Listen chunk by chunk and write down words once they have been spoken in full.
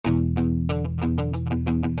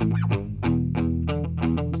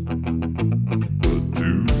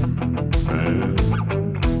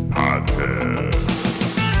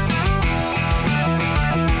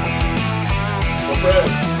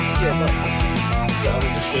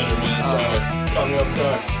bullshitter, man. Sorry. Caught me off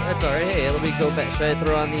guard. That's all right. Hey, let me go back. Should I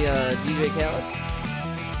throw on the DJ Khaled?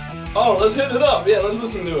 Oh, let's hit it up. Yeah, let's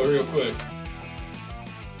listen to it real quick.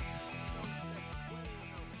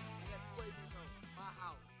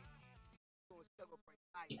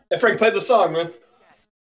 Hey, Frank, play the song, man.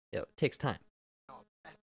 Yo, it takes time.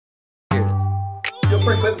 Here it is. Yo,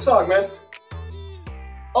 Frank, play the song, man.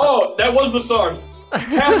 Oh, that was the song.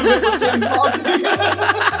 Half of it was him talking.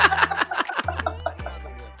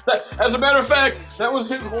 As a matter of fact, that was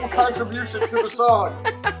his whole contribution to the song.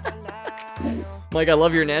 Mike, I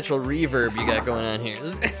love your natural reverb you got going on here.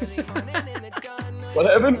 What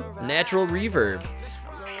happened? Natural reverb.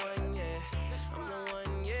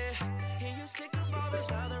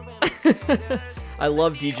 I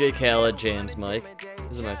love DJ Khaled jams, Mike.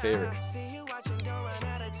 This is my favorite.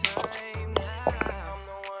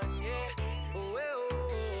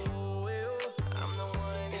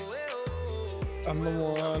 I'm the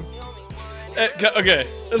one. Okay,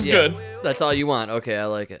 that's Yeah, good. That's all you want. Okay, I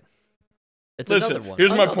like it. It's Listen, another one.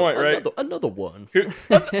 here's my point, right? Another one. I'm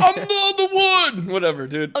the one. Whatever,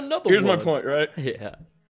 dude. Here's my point, right? Yeah.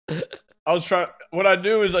 I was trying. What I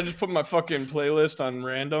do is I just put my fucking playlist on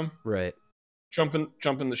random. Right. Jump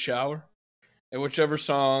in the shower, and whichever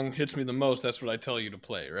song hits me the most, that's what I tell you to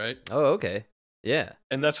play, right? Oh, okay. Yeah.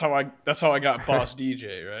 And that's how I got Boss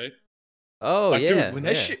DJ, right? Oh, Like, yeah.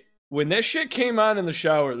 dude, when that shit came on in the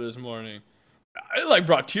shower this morning, it like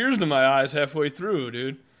brought tears to my eyes halfway through,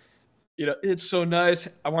 dude. You know, it's so nice.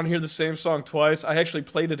 I want to hear the same song twice. I actually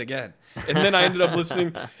played it again, and then I ended up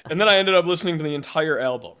listening. To the entire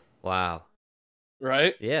album. Wow.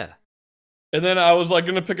 Right? Yeah. And then I was like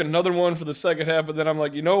gonna pick another one for the second half, but then I'm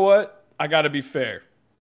like, you know what? I gotta be fair.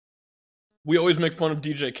 We always make fun of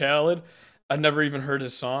DJ Khaled. I never even heard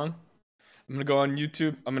his song. I'm gonna go on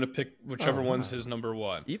YouTube. I'm gonna pick whichever one's his number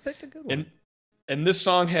one. You picked a good one. And this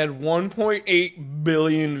song had 1.8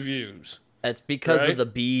 billion views. That's because right? of the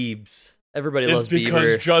Biebs. Everybody loves It's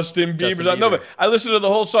because Bieber. Justin Bieber. No, but I listened to the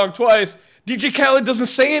whole song twice. DJ Khaled doesn't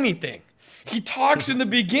say anything. He talks in the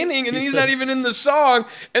beginning, and then he's not even in the song.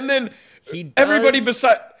 And then everybody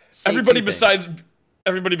besides Bieber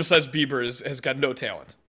has got no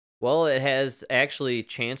talent. Well, it has actually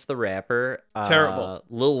Chance the Rapper. Terrible.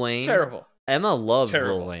 Lil Wayne. Terrible. Emma loves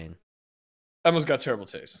Terrible. Lil Wayne. Emma's got terrible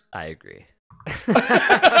taste. I agree.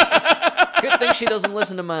 Good thing she doesn't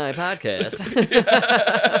listen to my podcast.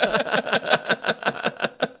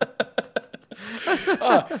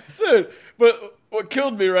 Dude, but what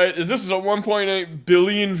killed me, right, is this is a 1.8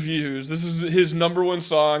 billion views. This is his number one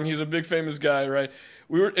song. He's a big famous guy, right?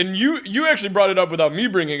 You actually brought it up without me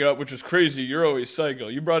bringing it up, which is crazy. You're always psycho.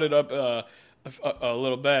 You brought it up a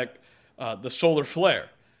little back, the solar flare.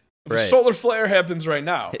 If a solar flare happens right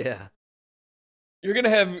now, yeah, you're going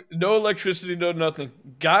to have no electricity, no nothing.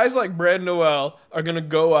 Guys like Brad Noel are going to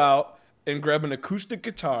go out and grab an acoustic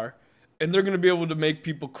guitar, and they're going to be able to make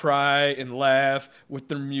people cry and laugh with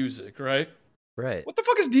their music, right? Right. What the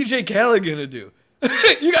fuck is DJ Khaled going to do?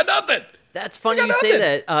 You got nothing. That's funny you say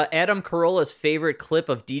that. Adam Carolla's favorite clip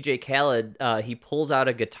of DJ Khaled, he pulls out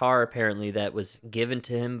a guitar apparently that was given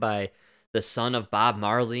to him by the son of Bob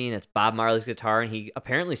Marley, and it's Bob Marley's guitar, and he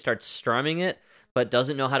apparently starts strumming it, but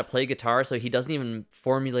doesn't know how to play guitar, so he doesn't even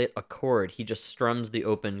formulate a chord. He just strums the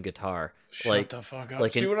open guitar. Shut the fuck up.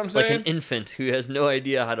 Like See what I'm saying? Like an infant who has no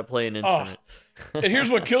idea how to play an instrument. And here's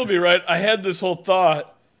what killed me, right? I had this whole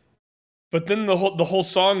thought, but then the whole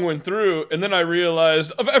song went through, and then I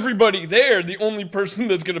realized of everybody there, the only person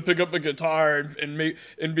that's gonna pick up a guitar and be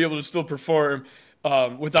able to still perform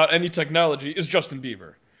without any technology is Justin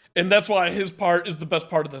Bieber, and that's why his part is the best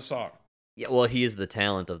part of the song. Yeah, well, he is the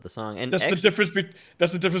talent of the song, and that's the difference.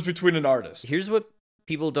 That's the difference between an artist. Here's what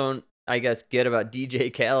people don't, I guess, get about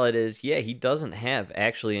DJ Khaled is, he doesn't have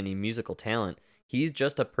actually any musical talent. He's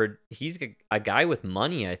just he's a guy with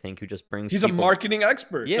money, I think, who just brings. He's a marketing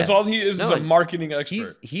expert. Yeah. That's all he is a marketing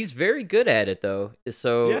expert. He's very good at it, though.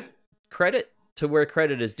 So credit to where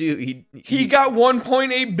credit is due. He got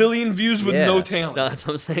 1.8 billion views with no talent. No, that's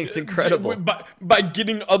what I'm saying. It's incredible. By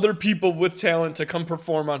getting other people with talent to come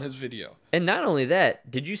perform on his video. And not only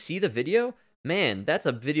that, did you see the video? Man, that's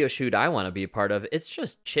a video shoot I want to be a part of. It's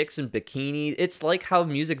just chicks in bikinis. It's like how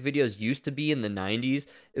music videos used to be in the 90s.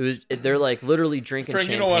 They're like literally drinking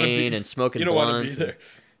champagne and smoking blunts. You don't want to be there.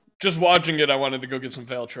 Just watching it, I wanted to go get some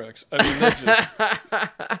Valtrex. I mean, that just...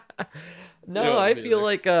 No, I feel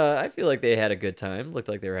like they had a good time. Looked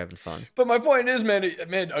like they were having fun. But my point is,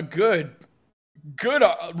 man, a good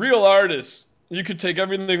real artist, you could take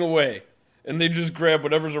everything away, and they just grab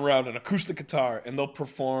whatever's around, an acoustic guitar, and they'll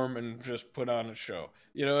perform and just put on a show.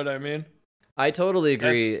 You know what I mean? I totally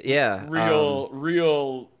agree. That's Yeah.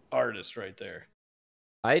 real artist right there.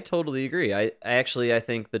 I totally agree. I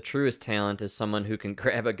think the truest talent is someone who can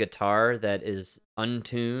grab a guitar that is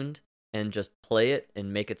untuned and just play it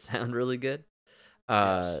and make it sound really good.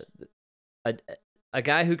 Yes. A a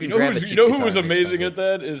guy who can You know grab a who's, cheap you know who guitar was and make it sound amazing at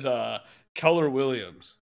good. that is Keller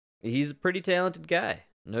Williams. He's a pretty talented guy,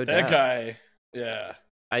 no That doubt. guy, yeah.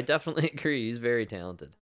 I definitely agree. He's very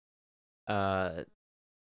talented. Yeah.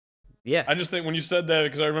 I just think when you said that,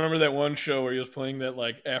 because I remember that one show where he was playing that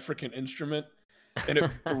like African instrument, and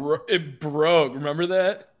it broke. Remember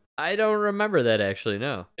that? I don't remember that actually.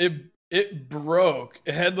 No. It broke.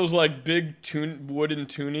 It had those like big wooden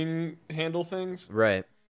tuning handle things. Right.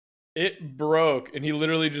 It broke, and he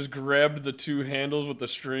literally just grabbed the two handles with the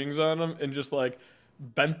strings on them and just like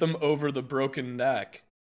bent them over the broken neck.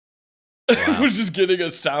 Wow. Was just getting a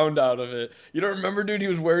sound out of it. You don't remember, dude? He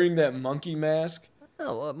was wearing that monkey mask.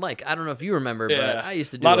 Oh, well, Mike, I don't know if you remember, Yeah. but I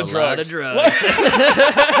used to do Lot a of lot of drugs. drugs.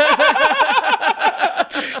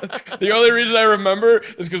 The only reason I remember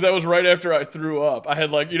is because that was right after I threw up. I had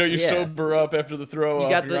like, you Yeah. sober up after the throw You up.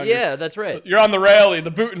 got You're the on yeah, that's right. You're on the rally, the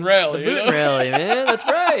Bootin' rally. The Bootin' rally, man. That's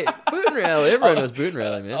right. Bootin' rally. Everyone knows Bootin'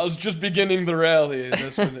 rally, man. I was just beginning the rally. And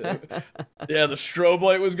that's when yeah, the strobe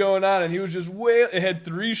light was going on, and he was just it had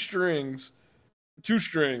two strings.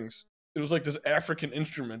 It was like this African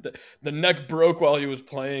instrument that the neck broke while he was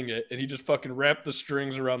playing it, and he just fucking wrapped the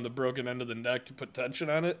strings around the broken end of the neck to put tension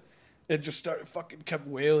on it. It just kept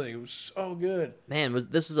wailing. It was so good. Man,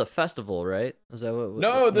 this was a festival, right? Was that what?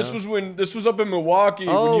 No, this was up in Milwaukee.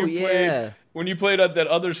 Oh, when you yeah. when you played at that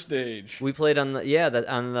other stage. We played on the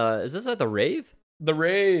is this at the rave? The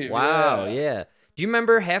rave. Wow, yeah. Do you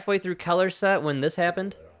remember halfway through Keller's set when this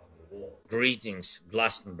happened? Greetings,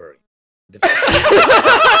 Glastonbury. The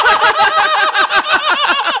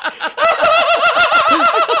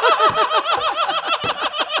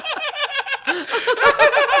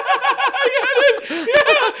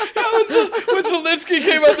When Zelensky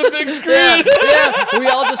came on the big screen. Yeah, we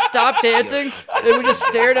all just stopped dancing and we just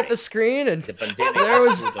stared at the screen and there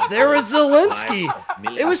was Zelensky.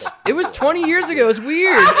 It was 20 years ago. It was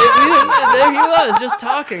weird. There he was, just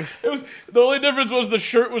talking. The only difference was the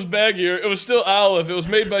shirt was baggier. It was still olive. It was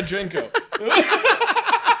made by Jenko.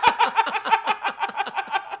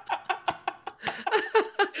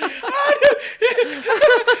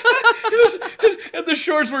 And the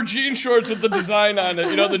shorts were jean shorts with the design on it.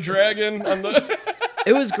 You know, the dragon on the.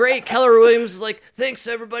 It was great. Keller Williams was like, "Thanks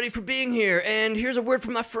everybody for being here, and here's a word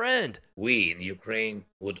from my friend." We in Ukraine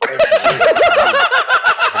would open life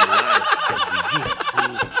as we used to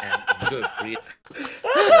and enjoy freedom.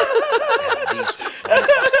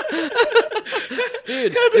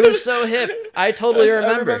 Dude, it was so hip. I totally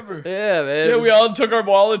remember. Yeah, man. Yeah, we all took our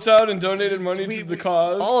wallets out and donated money to the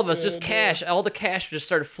cause. All of us, just cash. All the cash just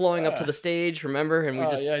started flowing up to the stage, remember? And we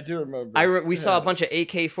just. Yeah, I do remember. We saw a bunch of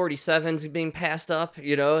AK-47s being passed up,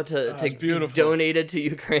 you know, to beautiful. be donated to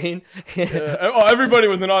Ukraine. Yeah. Oh, everybody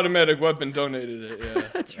with an automatic weapon donated it. Yeah,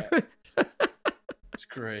 That's right. it's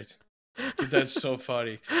great. Dude, that's so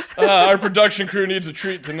funny. Our production crew needs a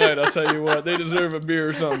treat tonight. I'll tell you what, they deserve a beer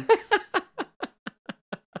or something.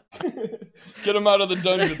 Get them out of the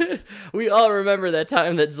dungeon. We all remember that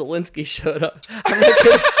time that Zelensky showed up.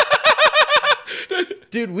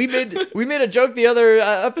 Dude, we made a joke the other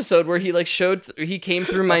episode where he like he came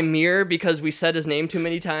through my mirror because we said his name too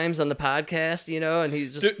many times on the podcast, you know, and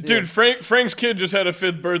he's just dude. Frank's kid just had a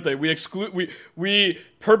 5th birthday. We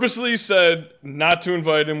purposely said not to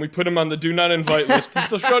invite him. We put him on the do not invite list. He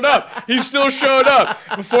still showed up.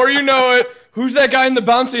 Before you know it, who's that guy in the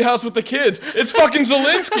bouncy house with the kids? It's fucking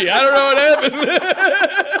Zelensky. I don't know what happened.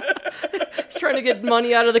 He's trying to get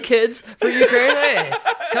money out of the kids for Ukraine. Hey,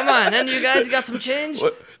 come on, and you guys, you got some change?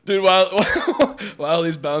 What? Dude, while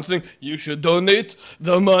he's bouncing, you should donate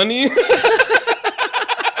the money,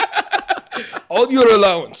 all your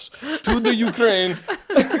allowance, to the Ukraine.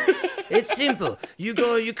 It's simple. You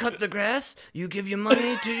go, you cut the grass, you give your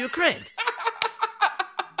money to Ukraine.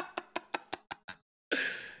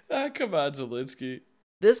 Come on, Zelensky.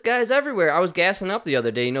 This guy's everywhere. I was gassing up the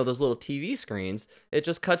other day, you know, those little TV screens. It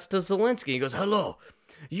just cuts to Zelensky. He goes, "Hello,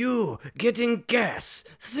 you getting gas.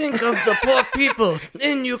 Think of the poor people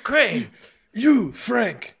in Ukraine." You,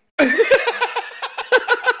 Frank.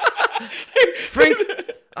 Frank,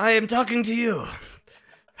 I am talking to you.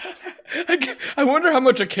 I wonder how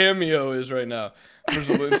much a cameo is right now for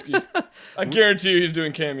Zelensky. I guarantee you he's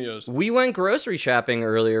doing cameos. We went grocery shopping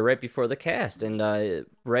earlier, right before the cast, and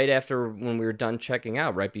right after when we were done checking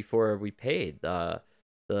out, right before we paid, the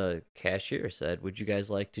cashier said, "Would you guys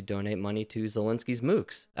like to donate money to Zelensky's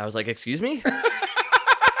mooks?" I was like, "Excuse me?"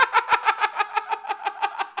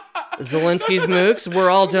 Zelensky's mooks. We're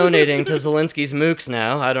all donating to Zelensky's mooks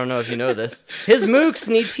now. I don't know if you know this. His mooks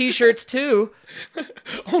need t-shirts too.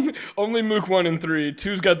 Only Mook 1 and 3.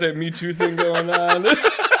 2's got that Me Too thing going on.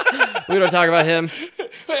 We don't talk about him.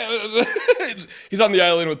 He's on the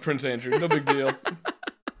island with Prince Andrew. No big deal.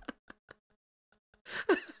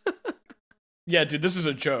 Yeah, dude, this is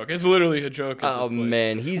a joke. It's literally a joke. Oh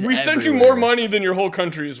man, he's. We sent you more money than your whole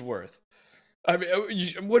country is worth. I mean,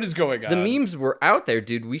 what is going on? The memes were out there,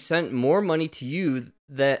 dude. We sent more money to you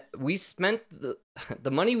that we spent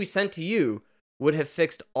the money we sent to you would have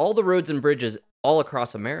fixed all the roads and bridges all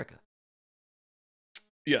across America.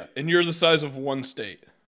 Yeah, and you're the size of one state.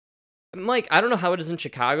 Mike, I don't know how it is in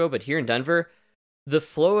Chicago, but here in Denver, the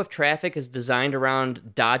flow of traffic is designed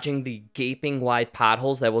around dodging the gaping wide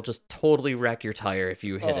potholes that will just totally wreck your tire if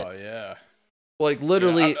you hit it. Oh, yeah. Like,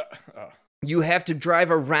 literally, you have to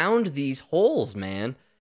drive around these holes, man.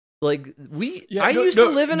 Like, I used to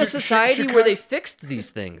live in a society where they fixed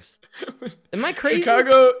these things. Am I crazy?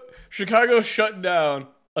 Chicago shut down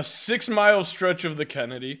a 6-mile stretch of the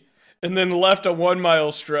Kennedy, and then left a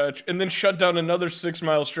 1-mile stretch, and then shut down another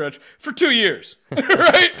 6-mile stretch for 2 years,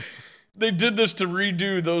 right? They did this to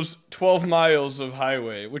redo those 12 miles of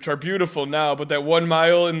highway, which are beautiful now, but that 1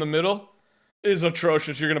 mile in the middle is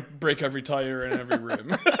atrocious. You're going to break every tire and every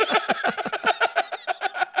rim.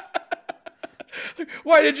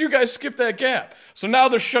 Why did you guys skip that gap? So now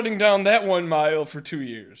they're shutting down that 1 mile for 2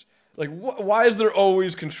 years. Like, why is there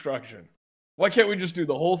always construction? Why can't we just do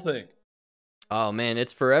the whole thing? Oh, man,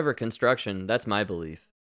 it's forever construction. That's my belief.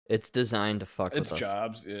 It's designed to fuck with us. It's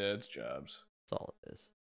jobs. Yeah, it's jobs. That's all it is.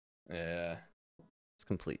 Yeah. It's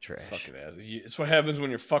complete trash. Fucking ass. It's what happens when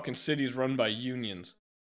your fucking city's run by unions.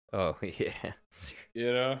 Oh, yeah.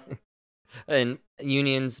 You know? And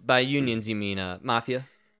unions, by unions, you mean mafia?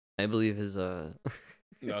 I believe is No,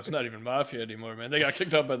 it's not even mafia anymore, man. They got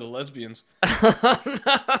kicked out by the lesbians.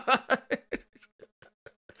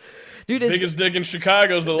 Dude, biggest dick in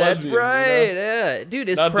Chicago is the lesbians. That's right, you know? yeah. Dude,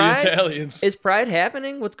 is not Pride, the Italians. Is Pride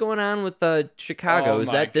happening? What's going on with Chicago? Oh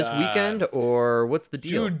is that this weekend, or what's the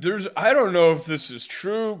deal? Dude, I don't know if this is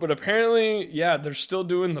true, but apparently, yeah, they're still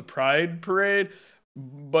doing the Pride parade,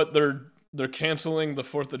 but they're canceling the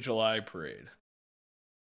 4th of July parade.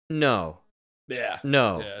 No. Yeah.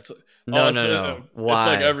 No. Yeah, No. Why? It's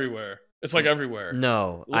like everywhere. It's like everywhere.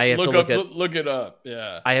 No. I have to look it up.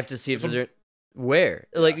 Yeah. I have to see if they're... Where?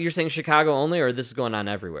 Yeah. Like, you're saying Chicago only, or this is going on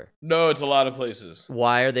everywhere? No, it's a lot of places.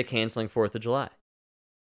 Why are they canceling 4th of July?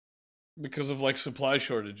 Because of, like, supply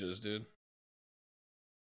shortages, dude.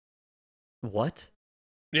 What?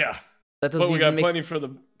 Yeah. That doesn't but we got plenty for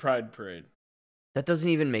the Pride parade. That doesn't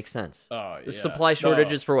even make sense. Oh, yeah. The supply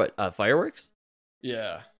shortages for what? Fireworks?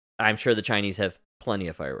 Yeah. I'm sure the Chinese have plenty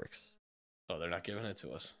of fireworks. Oh, they're not giving it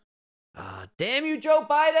to us. Damn you, Joe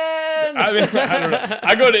Biden! I mean, I don't know.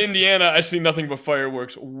 I go to Indiana, I see nothing but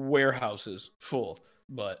fireworks warehouses full.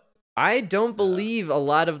 But I don't believe a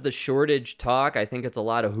lot of the shortage talk. I think it's a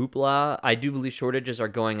lot of hoopla. I do believe shortages are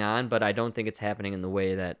going on, but I don't think it's happening in the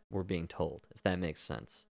way that we're being told, if that makes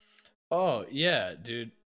sense. Oh, yeah,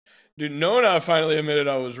 dude. Dude, Nona finally admitted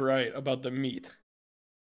I was right about the meat.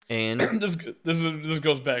 And this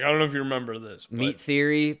goes back. I don't know if you remember this. Meat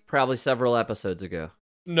theory, probably several episodes ago.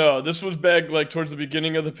 No, this was back like towards the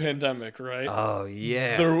beginning of the pandemic, right? Oh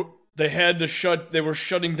yeah. They were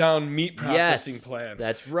shutting down meat processing plants.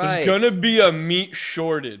 That's right. There's gonna be a meat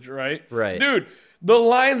shortage, right? Right. Dude, the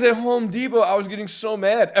lines at Home Depot, I was getting so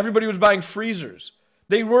mad. Everybody was buying freezers.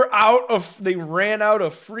 They ran out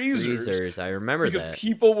of freezers. I remember that. Because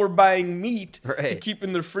people were buying meat to Right. keep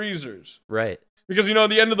in their freezers. Right. Because, at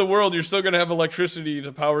the end of the world, you're still going to have electricity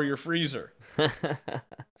to power your freezer.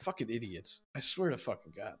 Fucking idiots. I swear to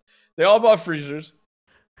fucking God. They all bought freezers.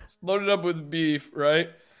 It's loaded up with beef, right?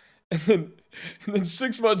 And then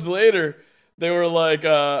 6 months later, they were like,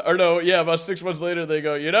 about 6 months later, they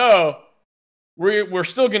go, we're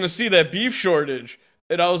still going to see that beef shortage.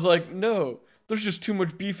 And I was like, no, there's just too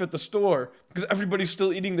much beef at the store because everybody's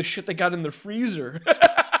still eating the shit they got in their freezer.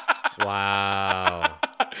 Wow.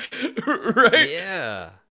 Right?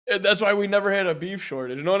 Yeah. And that's why we never had a beef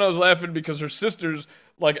shortage. Nona was laughing because her sisters,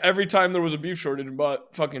 like, every time there was a beef shortage,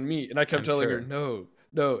 bought fucking meat. And I kept telling her, no,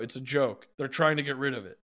 it's a joke. They're trying to get rid of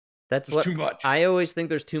it. There's too much. I always think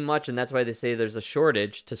there's too much, and that's why they say there's a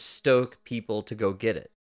shortage to stoke people to go get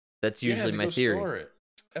it. That's usually my theory. Store it.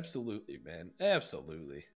 Absolutely, man.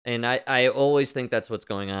 Absolutely. And I always think that's what's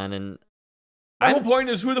going on. And my whole point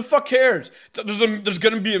is, who the fuck cares? There's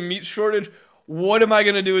going to be a meat shortage. What am I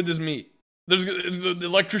going to do with this meat? The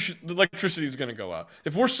electricity is going to go out.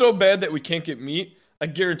 If we're so bad that we can't get meat, I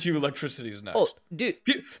guarantee you electricity is next. Oh, dude.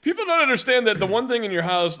 People don't understand that the one thing in your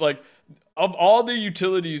house, like, of all the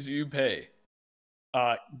utilities you pay,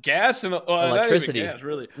 gas and Electricity. not even gas,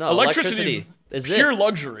 really. No, Electricity is pure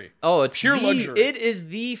luxury. Oh, it's pure luxury. It is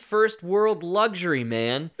the first world luxury,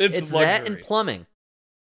 man. It's that and luxury. plumbing.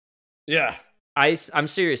 Yeah. I'm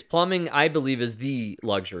serious. Plumbing, I believe, is the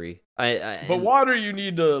luxury. But water, you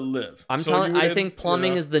need to live. I think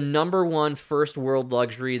plumbing is the number one first world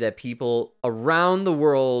luxury that people around the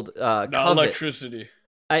world covet. Electricity.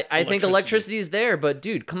 I think electricity is there, but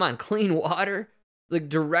dude, come on, clean water, like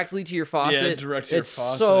directly to your faucet. Yeah, direct to your it's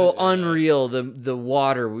faucet. So unreal. The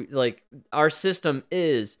water, like our system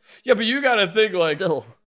is. Yeah, but you gotta think like still.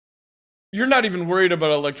 You're not even worried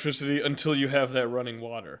about electricity until you have that running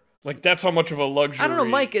water. Like, that's how much of a luxury. I don't know,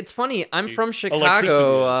 Mike. It's funny. I'm from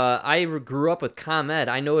Chicago. I grew up with ComEd.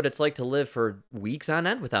 I know what it's like to live for weeks on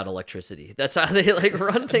end without electricity. That's how they like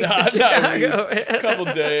run things in Chicago. Couple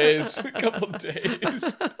days.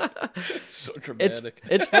 So dramatic.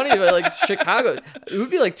 It's funny, but like Chicago, it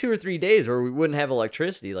would be like 2 or 3 days where we wouldn't have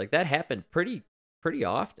electricity. Like that happened pretty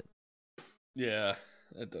often. Yeah,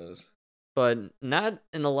 it does. But not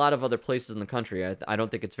in a lot of other places in the country. I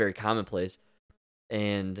don't think it's very commonplace.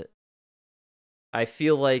 And I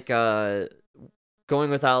feel like going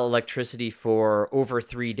without electricity for over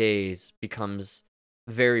 3 days becomes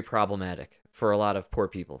very problematic for a lot of poor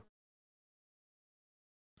people.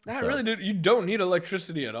 Not really, dude. You don't need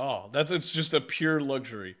electricity at all. It's just a pure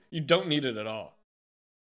luxury. You don't need it at all.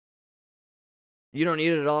 You don't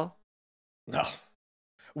need it at all? No.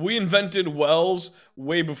 We invented wells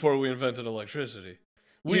way before we invented electricity.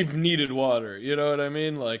 We've needed water. You know what I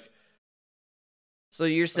mean? Like. So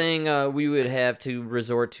you're saying we would have to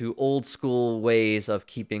resort to old school ways of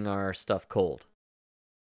keeping our stuff cold?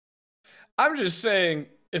 I'm just saying,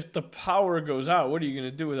 if the power goes out, what are you going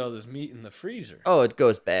to do with all this meat in the freezer? Oh, it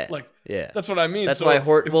goes bad. Like, yeah, that's what I mean. That's so why.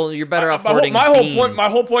 You're better off hoarding beans. My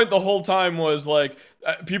whole point the whole time was like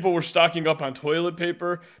people were stocking up on toilet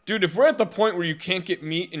paper. Dude, if we're at the point where you can't get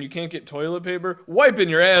meat and you can't get toilet paper, wiping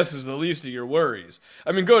your ass is the least of your worries.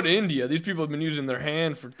 I mean, go to India. These people have been using their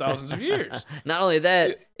hand for thousands of years. Not only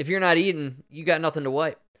that, if you're not eating, you got nothing to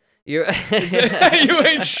wipe. You ain't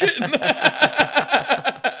shitting.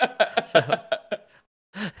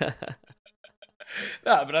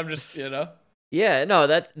 Nah, but I'm just, Yeah, no,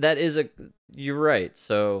 that is you're right.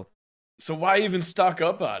 So why even stock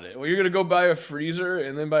up on it? Well, you're gonna go buy a freezer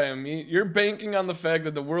and then buy a meat. You're banking on the fact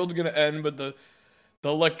that the world's gonna end, but the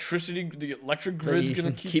electric grid's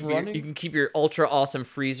gonna keep running. You can keep your ultra awesome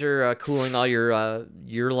freezer cooling all your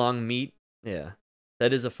year-long meat. Yeah,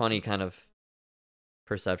 that is a funny kind of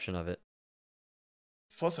perception of it.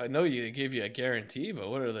 Plus, I know they gave you a guarantee, but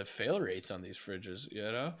what are the fail rates on these fridges?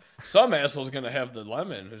 Some asshole's gonna have the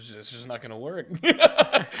lemon. It's just not gonna work.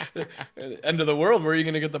 End of the world. Where are you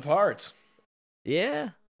gonna get the parts? Yeah,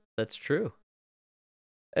 that's true.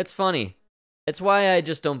 It's funny. It's why I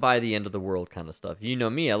just don't buy the end of the world kind of stuff. You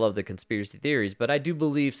know me, I love the conspiracy theories, but I do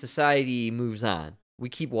believe society moves on. We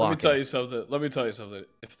keep walking. Let me tell you something.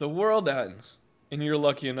 If the world ends and you're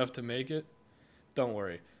lucky enough to make it, don't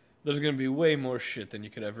worry. There's going to be way more shit than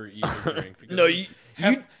you could ever eat or drink. No,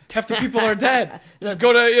 half the people are dead. Just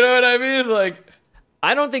go to, you know what I mean? Like,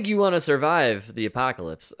 I don't think you want to survive the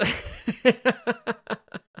apocalypse.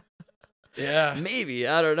 Yeah. Maybe.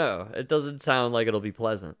 I don't know. It doesn't sound like it'll be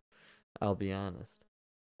pleasant. I'll be honest.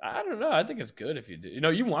 I don't know. I think it's good if you do.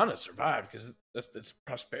 You want to survive because it's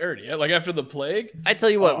prosperity. Like after the plague. I tell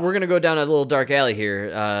you what, we're gonna go down a little dark alley here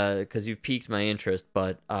because you've piqued my interest.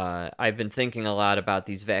 But I've been thinking a lot about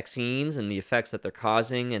these vaccines and the effects that they're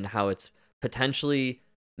causing, and how it's potentially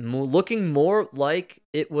looking more like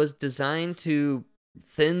it was designed to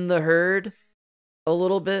thin the herd a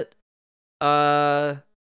little bit.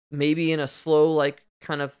 Maybe in a slow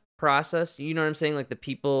kind of process. You know what I'm saying? Like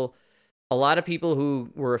a lot of people who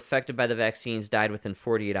were affected by the vaccines died within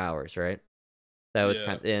 48 hours, right? That was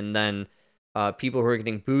and then people who are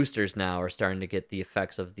getting boosters now are starting to get the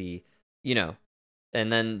effects of and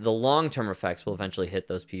then the long-term effects will eventually hit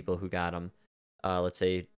those people who got them, let's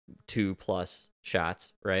say 2+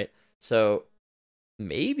 shots, right? So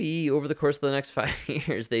maybe over the course of the next 5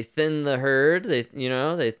 years, they thin the herd,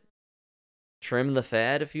 they trim the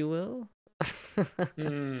fat, if you will.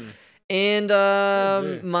 And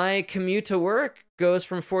my commute to work goes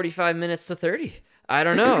from 45 minutes to 30. I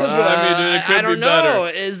don't know. That's what I mean, dude. It could I don't be know. better.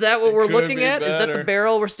 Is that what we're looking at? Better. Is that the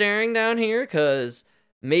barrel we're staring down here? Because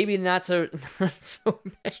maybe not so bad.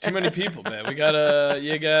 It's too many people, man. You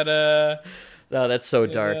gotta. No, that's so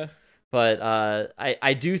dark. But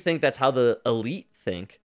I do think that's how the elite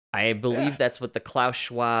think. I believe that's what the Klaus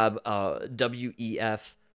Schwab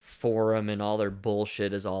WEF forum and all their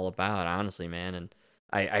bullshit is all about, honestly, man. And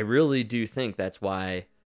I really do think that's why,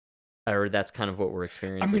 or that's kind of what we're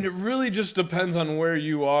experiencing. I mean, it really just depends on where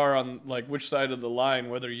you are on, like, which side of the line,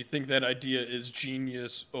 whether you think that idea is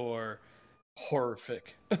genius or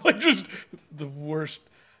horrific. Like, just the worst,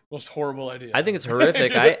 most horrible idea. I think it's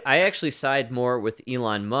horrific. I actually side more with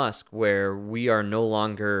Elon Musk, where we are no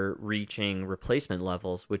longer reaching replacement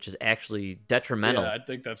levels, which is actually detrimental I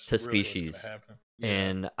think that's to really species. what's gonna happen. Yeah.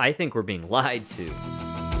 And I think we're being lied to.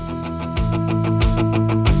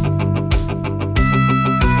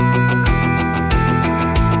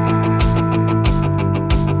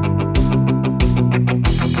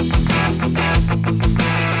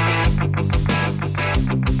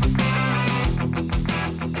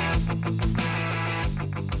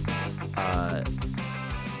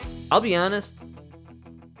 I'll be honest,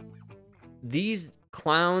 these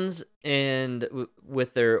clowns and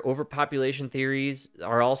with their overpopulation theories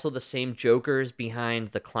are also the same jokers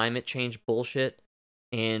behind the climate change bullshit.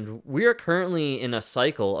 And we are currently in a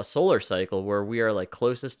cycle, a solar cycle, where we are like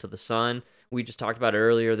closest to the sun. We just talked about it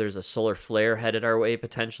earlier. There's a solar flare headed our way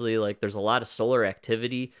potentially. Like there's a lot of solar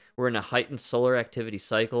activity. We're in a heightened solar activity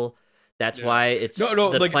cycle. That's why it's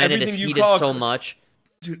the like planet is heated so much.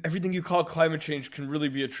 Dude, everything you call climate change can really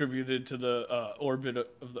be attributed to the orbit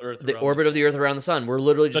of the Earth. The orbit of the Earth around the sun. We're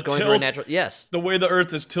literally just going through a natural... Yes. The way the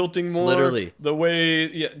Earth is tilting more. Literally. The way...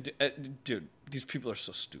 Yeah, dude, these people are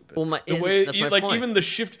so stupid. Well, that's my point. Even the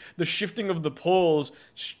shifting of the poles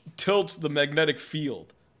tilts the magnetic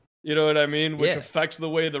field. You know what I mean? Which affects the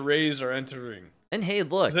way the rays are entering. And hey,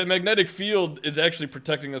 look. That magnetic field is actually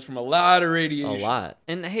protecting us from a lot of radiation. A lot.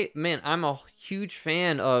 And hey, man, I'm a huge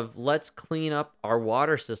fan of let's clean up our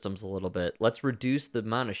water systems a little bit. Let's reduce the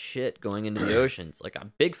amount of shit going into the oceans. Like, I'm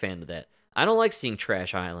a big fan of that. I don't like seeing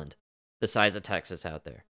Trash Island the size of Texas out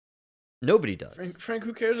there. Nobody does. Frank,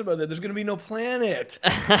 who cares about that? There's going to be no planet.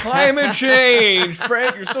 Climate change.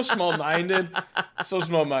 Frank, you're so small-minded. So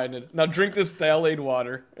small-minded. Now drink this phthalate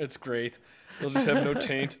water. It's great. You'll just have no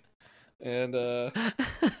taint. And there's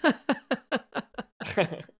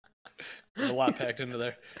a lot packed into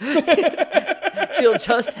there. You'll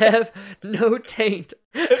just have no taint.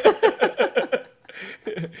 Your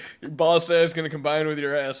ball sack is going to combine with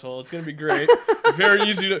your asshole. It's going to be great. Very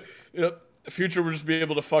easy to, the future we'll just be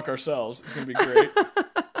able to fuck ourselves. It's going to be great.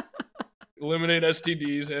 Eliminate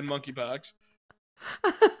STDs and monkeypox.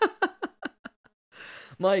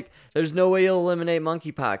 Mike, there's no way you'll eliminate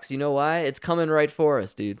monkeypox. You know why? It's coming right for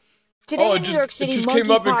us, dude. Today in New York City, it just came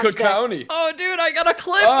up in Cook County. Oh, dude, I got a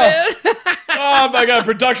clip, man. Oh, my God.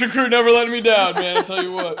 Production crew never letting me down, man. I'll tell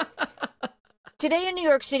you what. Today in New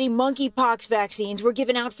York City, monkeypox vaccines were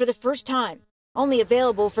given out for the first time. Only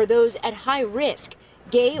available for those at high risk,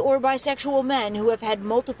 gay or bisexual men who have had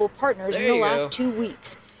multiple partners in the last 2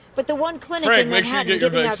 weeks. But the one clinic in Manhattan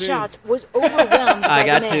giving out shots was overwhelmed by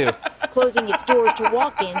demand, closing its doors to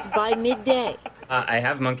walk-ins by midday. I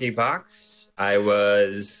have monkeypox. I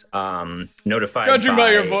was notified. Judging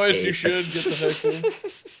by your voice, you should get the vaccine.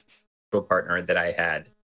 Partner that I had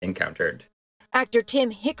encountered. Actor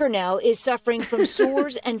Tim Hickernell is suffering from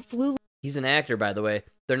sores and flu. He's an actor, by the way.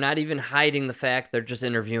 They're not even hiding the fact they're just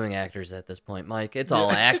interviewing actors at this point, Mike. It's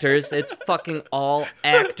all actors. It's fucking all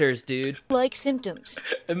actors, dude. Like symptoms.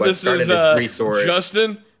 And this is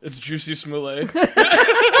Justin. It's Juicy Smollett.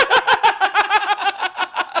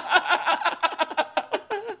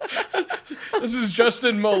 This is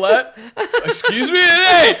Justin Mollett. Excuse me?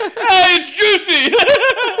 Hey, it's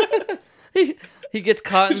Juicy. He gets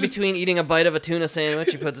caught in between eating a bite of a tuna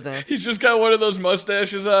sandwich. He puts it down. He's just got one of those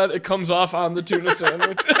mustaches on. It comes off on the tuna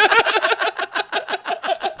sandwich. That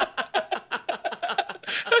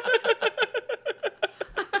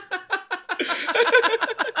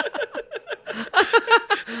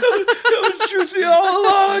was Juicy all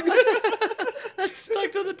along. That's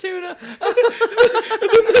stuck to the tuna. and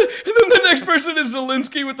then the next person is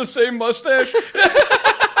Zelensky with the same mustache.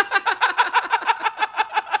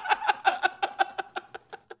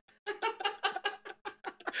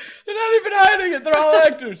 They're not even hiding it. They're all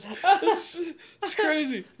actors. It's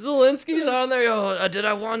crazy. Zelensky's on there. Oh, did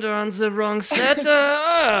I wander on the wrong set?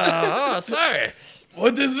 Sorry.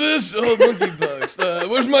 What is this? Oh, monkeypox.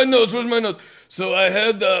 Where's my notes? So I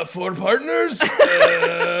had 4 partners.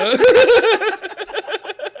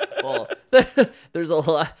 Well, there's a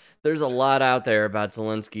lot out there about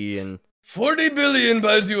Zelensky, and 40 billion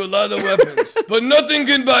buys you a lot of weapons, but nothing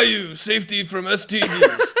can buy you safety from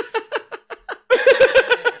STDs.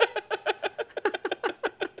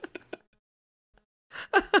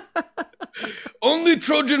 only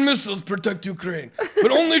Trojan missiles protect Ukraine,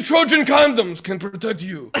 but only Trojan condoms can protect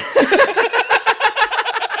you.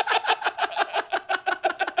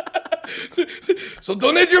 So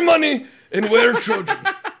donate your money and wear Trojan.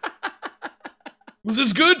 Was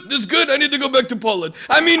this good? This good? I need to go back to Poland.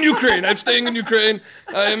 I mean Ukraine. I'm staying in Ukraine.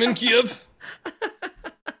 I am in Kiev.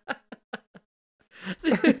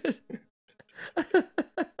 You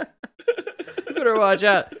better watch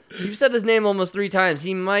out. You've said his name almost 3 times.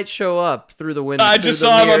 He might show up through the window. I just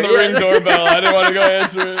saw him on the Ring doorbell. I didn't want to go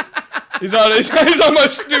answer it. He's on my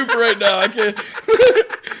stoop right now. I can't.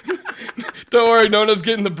 Don't worry, Nona's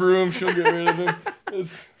getting the broom. She'll get rid of him.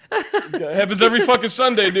 This guy happens every fucking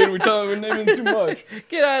Sunday, dude. We tell him we're naming too much.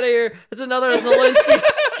 Get out of here. It's another Zelensky.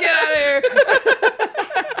 Get out of here.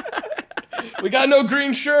 We got no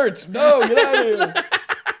green shirts. No, get out of here.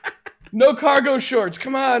 No cargo shorts.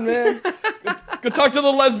 Come on, man. Go talk to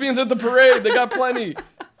the lesbians at the parade. They got plenty.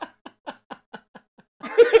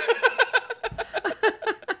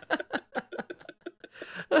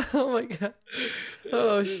 Oh my god.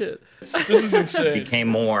 Oh shit. This is insane. Became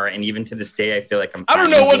more, and even to this day, I feel like I don't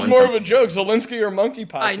know what's more of a joke, Zelensky or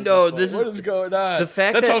monkeypox. I know, what is going on. The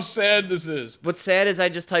fact That's that- how sad this is. What's sad is I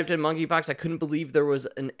just typed in monkeypox. I couldn't believe there was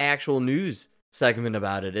an actual news segment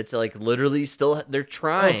about it. It's like literally still they're Oh,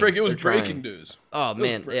 trying. frick! It was They're trying. breaking news. Oh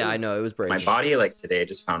man, yeah, I know it was breaking. my body. Like today, I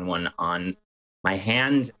just found one on my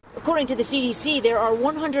hand. According to the CDC, there are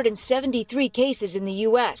 173 cases in the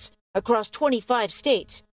U.S. across 25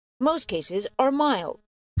 states. Most cases are mild.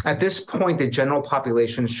 At this point, the general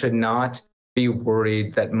population should not be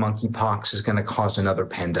worried that monkeypox is going to cause another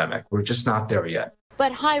pandemic. We're just not there yet.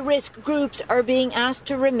 But high-risk groups are being asked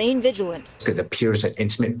to remain vigilant. It appears that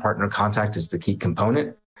intimate partner contact is the key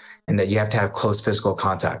component and that you have to have close physical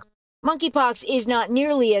contact. Monkeypox is not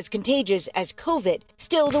nearly as contagious as COVID.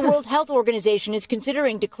 Still, the World Health Organization is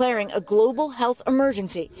considering declaring a global health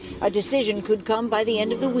emergency. A decision could come by the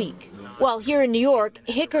end of the week. While here in New York,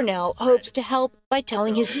 Hickernell hopes to help by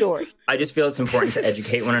telling his story. I just feel it's important to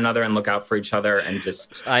educate one another and look out for each other and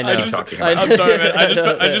just I know. keep talking about I'm it. sorry, man. I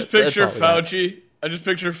just That's picture all we got. Fauci. I just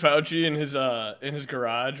picture Fauci in his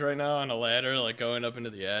garage right now on a ladder, like going up into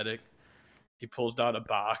the attic. He pulls down a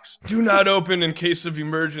box. Do not open in case of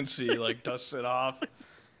emergency. Like dusts it off.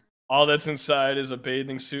 All that's inside is a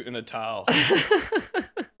bathing suit and a towel.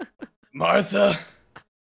 Martha,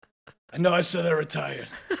 I know I said I retired.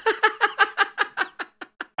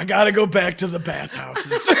 I gotta go back to the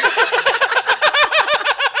bathhouses.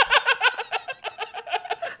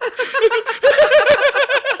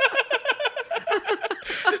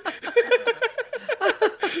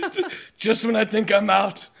 Just when I think I'm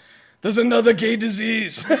out, there's another gay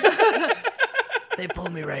disease. They pull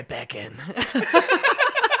me right back in.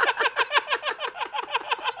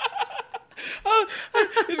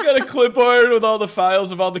 He's got a clipboard with all the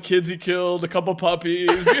files of all the kids he killed, a couple puppies.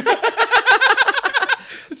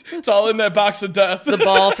 It's all in that box of death. The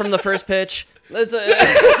ball from the first pitch. That's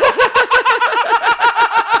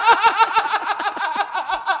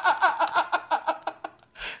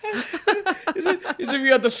He's even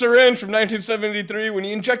got the syringe from 1973 when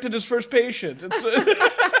he injected his first patient. Could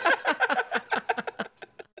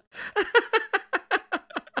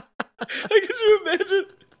you imagine?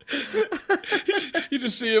 You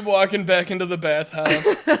just see him walking back into the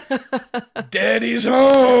bathhouse. Daddy's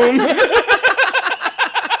home.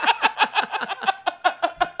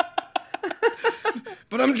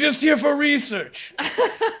 But I'm just here for research.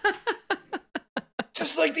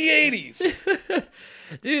 Just like the 80s.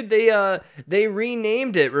 Dude, they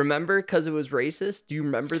renamed it, remember? Because it was racist. Do you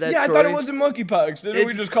remember that Yeah, story? I thought it wasn't monkeypox. Didn't we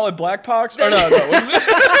It's- just call it blackpox? Or no, what was it?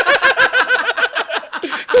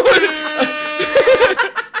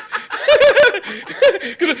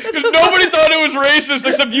 Because nobody thought it was racist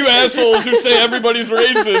except you assholes who say everybody's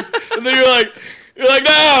racist. And then you're like,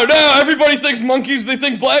 no, everybody thinks monkeys, they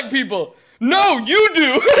think black people. No, you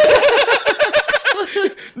do.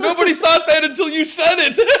 Nobody thought that until you said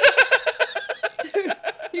it.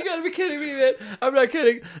 You gotta be kidding me, man. I'm not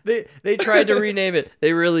kidding. They tried to rename it.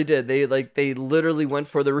 They really did. They literally went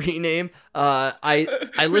for the rename.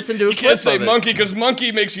 I listened to a You clip can't say of it. monkey because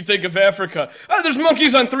monkey makes you think of Africa. There's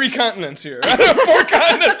monkeys on 3 continents here. 4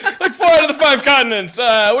 continents, like 4 out of the 5 continents.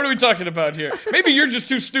 What are we talking about here? Maybe you're just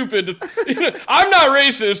too stupid. I'm not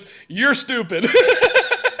racist. You're stupid.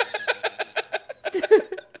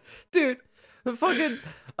 Dude, the fucking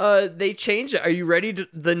they changed it. Are you ready to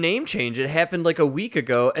the name change? It happened like a week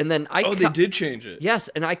ago, and then they did change it. Yes,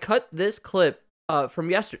 and I cut this clip from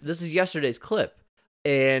yesterday. This is yesterday's clip,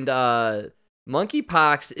 and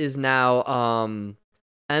monkeypox is now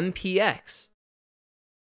MPX.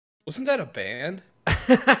 Wasn't that a band?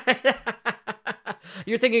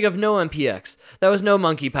 You're thinking of No MPX. That was No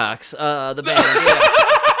Monkeypox. The band. Yeah.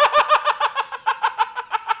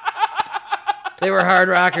 They were hard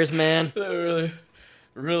rockers, man. They're really,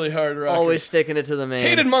 really hard rockers. Always sticking it to the man.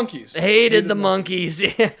 Hated Monkeys. Hated the Monkeys.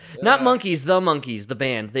 Yeah. Not Monkeys, the Monkeys, the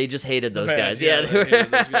band. They just hated those guys. Yeah. they hated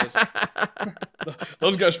those guys.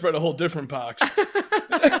 Those guys spread a whole different pox.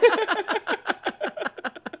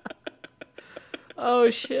 Oh,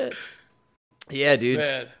 shit. Yeah, dude.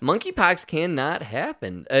 Man. Monkeypox cannot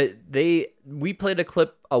happen. We played a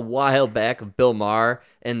clip a while back of Bill Maher,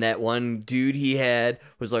 and that one dude he had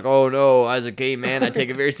was like, "Oh no, as a gay man, I take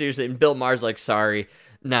it very seriously." And Bill Maher's like, "Sorry,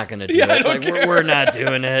 not gonna do it. Like we're not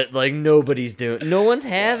doing it. Like nobody's doing. No one's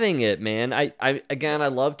having it, man. I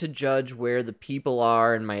love to judge where the people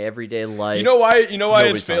are in my everyday life. You know why it's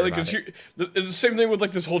Nobody's failing? talking Because it's the same thing with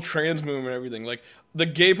like this whole trans movement and everything. Like the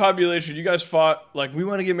gay population, you guys fought like we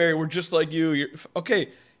want to get married. We're just like you.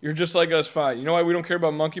 You're just like us. Fine. You know why we don't care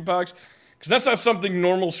about monkeypox? Because that's not something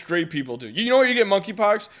normal straight people do. You know where you get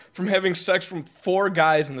monkeypox? From having sex from 4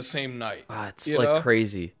 guys in the same night. It's like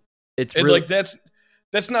crazy. It's and really like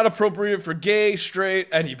that's not appropriate for gay, straight,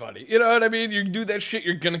 anybody. You know what I mean? You do that shit,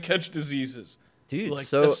 you're gonna catch diseases. Dude, Like,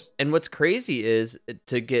 so that's- and what's crazy is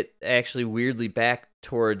to get actually weirdly back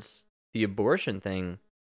towards the abortion thing,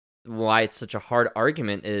 why it's such a hard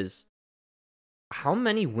argument is how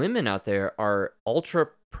many women out there are ultra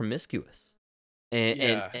promiscuous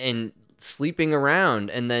and sleeping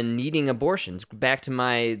around and then needing abortions. Back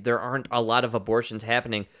to there aren't a lot of abortions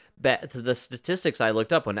happening. Back to the statistics I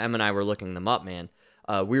looked up when Em and I were looking them up, man.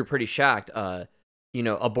 We were pretty shocked.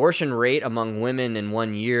 Abortion rate among women in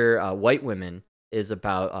 1 year, white women, is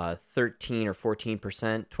about 13 or 14%,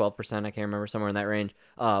 12%, I can't remember, somewhere in that range.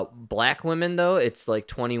 Black women, though, it's like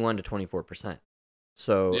 21 to 24%.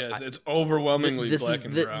 So yeah, it's overwhelmingly black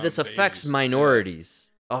and brown. This affects babies. minorities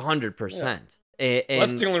 100%. And Well,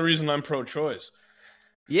 that's the only reason I'm pro-choice.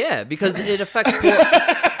 yeah, because it affects poor...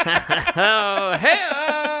 Oh,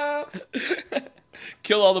 hey!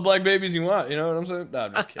 Kill all the black babies you want. You know what I'm saying? No,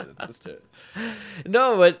 I'm just kidding. That's it.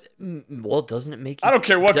 No, but well, doesn't it make you? I don't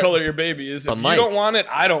care what color your baby is. But If Mike, you don't want it,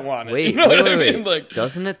 I don't want it. Wait, you know what I wait. mean? Like,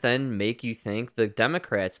 doesn't it then make you think the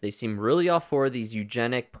Democrats, they seem really all for these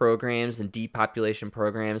eugenic programs and depopulation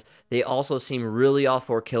programs. They also seem really all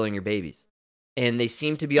for killing your babies. And they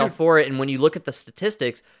seem to be all for it. And when you look at the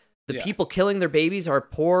statistics, the people killing their babies are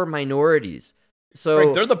poor minorities. So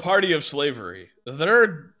Frank, they're the party of slavery.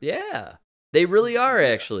 Yeah, they really are,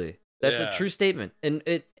 actually. That's Yeah. a true statement. And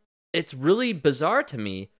it's really bizarre to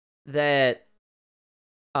me that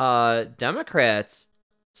Democrats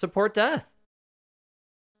support death.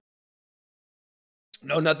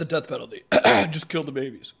 No, not the death penalty. Just kill the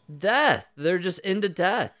babies. Death. They're just into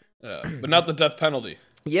death. But not the death penalty.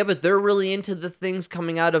 Yeah, but they're really into the things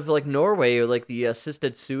coming out of like Norway or like the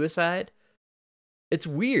assisted suicide. It's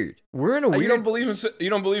weird. We're in a weird. You don't believe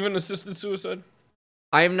in assisted suicide?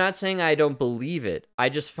 I am not saying I don't believe it. I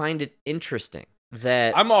just find it interesting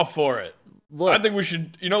that I'm all for it. look. I think we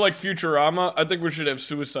should, like Futurama, I think we should have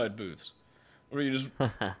suicide booths. Where you just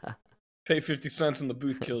pay 50 cents and the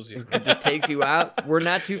booth kills you. It just takes you out. We're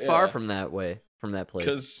not too far Yeah. from that place.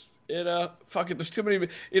 Because, fuck it, there's too many,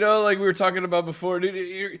 like we were talking about before,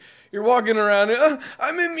 dude, you're walking around,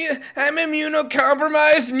 I'm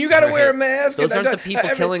immunocompromised and you gotta wear a mask. Those and aren't the people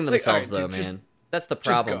killing themselves, all right, though, dude, man. That's the Just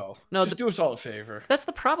problem. go. No, just do us all a favor. that's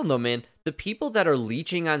the problem, though, man. The people that are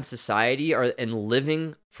leeching on society and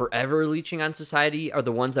living forever leeching on society are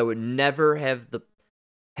the ones that would never have the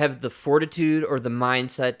fortitude or the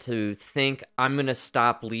mindset to think I'm gonna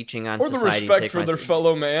stop leeching on Or the society. respect for their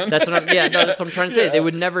fellow man. That's what that's what I'm trying to say. Yeah. They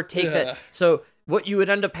would never take Yeah. that. So what you would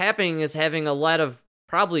end up happening is having a lot of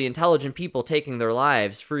probably intelligent people taking their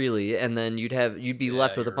lives freely, and then you'd be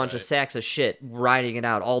left with a you're bunch of right. sacks of shit riding it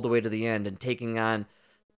out all the way to the end and taking on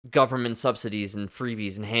government subsidies and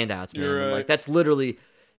freebies and handouts, man. You're And, right. like that's literally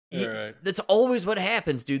You're right. that's always what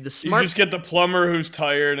happens, dude. The smart You just get the plumber who's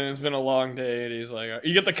tired and it's been a long day, and he's like,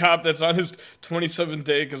 you get the cop that's on his 27th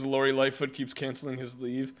day because Lori Lightfoot keeps canceling his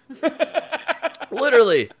leave.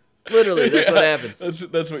 literally that's what happens.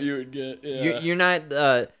 That's what you would get. Yeah. You're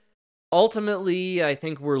not. Ultimately, I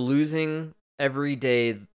think we're losing every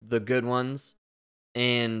day the good ones,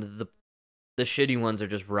 and the shitty ones are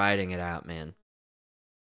just riding it out, man.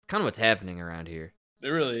 Kind of what's happening around here. It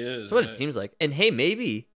really is. That's what it man. seems like. And hey,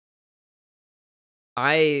 maybe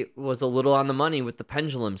I was a little on the money with the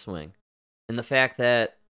pendulum swing, and the fact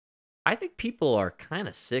that I think people are kind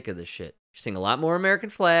of sick of this shit. You're seeing a lot more American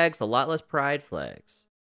flags, a lot less pride flags.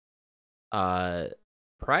 Pride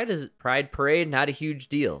parade, not a huge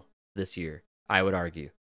deal this year, I would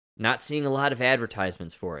argue. Not seeing a lot of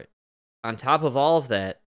advertisements for it. on top of all of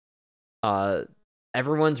that,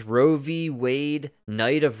 everyone's Roe v. Wade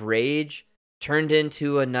night of rage turned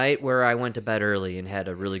into a night where I went to bed early and had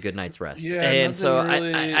a really good night's rest. Yeah, and so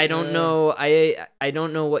really, I don't know. I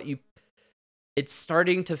don't know what you. It's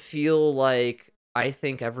starting to feel like I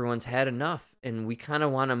think everyone's had enough, and we kind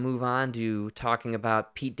of want to move on to talking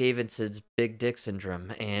about Pete Davidson's big dick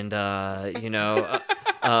syndrome, and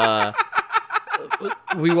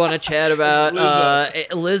we want to chat about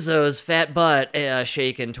Lizzo's fat butt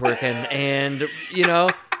shaking, twerking, and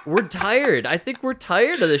we're tired. I think we're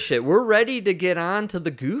tired of this shit. We're ready to get on to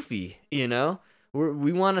the goofy.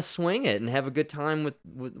 We want to swing it and have a good time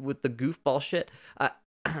with the goofball shit.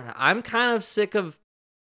 I'm kind of sick of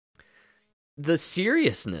the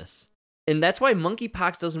seriousness, and that's why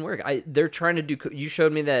monkeypox doesn't work. They're trying to do. You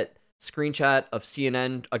showed me that screenshot of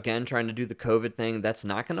CNN again trying to do the COVID thing. That's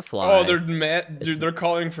not going to fly. Oh, dude, they're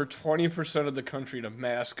calling for 20% of the country to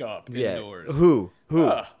mask up indoors. Who?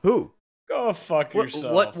 Go fuck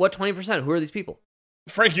yourself. What 20%? Who are these people?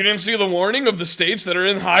 Frank, you didn't see the warning of the states that are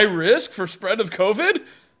in high risk for spread of COVID?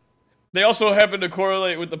 They also happen to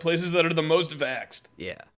correlate with the places that are the most vaxxed.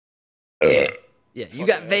 Yeah. Yeah, you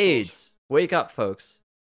got VAIDS. Wake up, folks.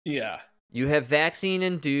 Yeah. You have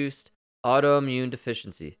vaccine-induced autoimmune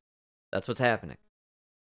deficiency. That's what's happening.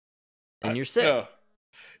 And you're sick. No.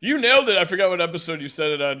 You nailed it. I forgot what episode you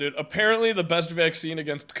said it on, dude. Apparently, the best vaccine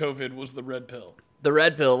against COVID was the red pill. The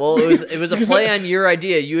red pill. Well, it was a play on your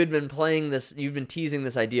idea. You had been playing this. You've been teasing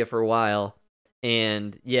this idea for a while.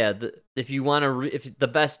 And yeah, if the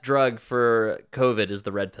best drug for COVID is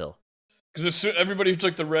the red pill. Because everybody who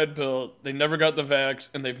took the red pill, they never got the vax,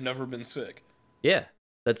 and they've never been sick. Yeah,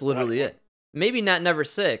 that's literally it. Maybe not never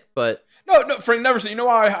sick, but... No, Frank, never sick. You know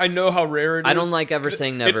why I know how rare it is? I don't like ever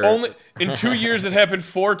saying never. In 2 years, it happened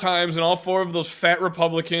 4 times, and all 4 of those fat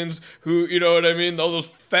Republicans who, you know what I mean, all those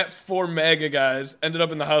fat 4 MAGA guys ended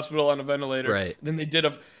up in the hospital on a ventilator. Right. Then they did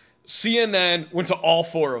CNN went to all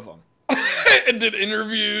 4 of them and did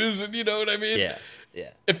interviews, and you know what I mean?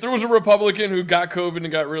 Yeah. If there was a Republican who got COVID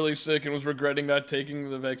and got really sick and was regretting not taking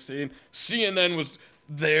the vaccine, CNN was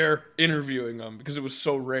there interviewing them because it was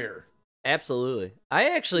so rare. Absolutely.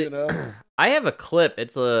 I actually, I have a clip.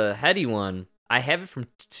 It's a heady one. I have it from,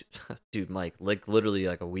 dude, Mike, like literally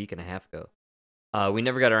like a week and a half ago. We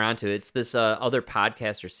never got around to it. It's this other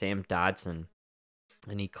podcaster, Sam Dodson,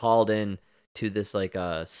 and he called in to this like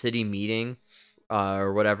city meeting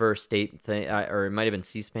or whatever state thing, or it might have been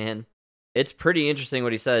C-SPAN. It's pretty interesting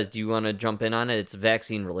what he says. Do you want to jump in on it? It's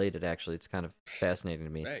vaccine related, actually. It's kind of fascinating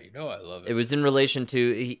to me. Hey, I love it. It was in relation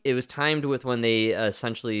to, it was timed with when they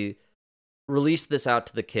essentially released this out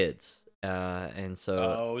to the kids. And so...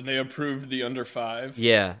 Oh, and they approved the under 5?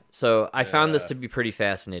 Yeah. So I found this to be pretty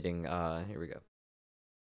fascinating. Here we go.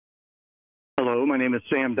 Hello, my name is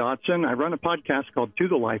Sam Dodson. I run a podcast called To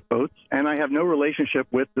the Lifeboats, and I have no relationship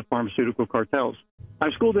with the pharmaceutical cartels.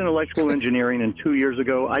 I'm schooled in electrical engineering, and 2 years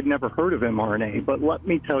ago, I'd never heard of mRNA, but let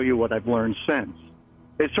me tell you what I've learned since.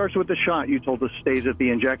 It starts with the shot you told us stays at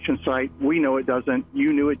the injection site. We know it doesn't.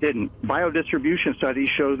 You knew it didn't. Biodistribution studies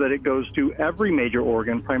show that it goes to every major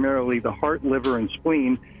organ, primarily the heart, liver, and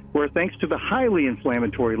spleen, where thanks to the highly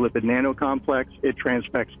inflammatory lipid nanocomplex, it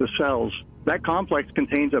transfects the cells. That complex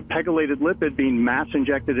contains a pegylated lipid being mass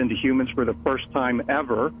injected into humans for the first time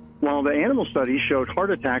ever, while the animal studies showed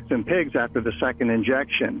heart attacks in pigs after the second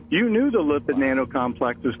injection. You knew the lipid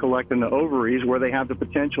nanocomplexes collect in the ovaries, where they have the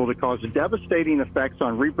potential to cause devastating effects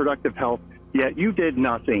on reproductive health, yet you did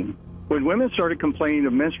nothing. When women started complaining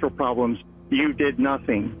of menstrual problems, you did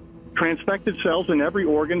nothing. Transfected cells in every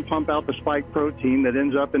organ pump out the spike protein that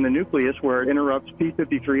ends up in the nucleus, where it interrupts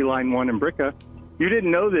p53 line 1 and BRCA. You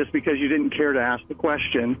didn't know this because you didn't care to ask the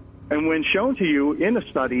question. And when shown to you in a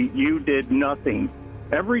study, you did nothing.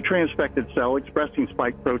 Every transfected cell expressing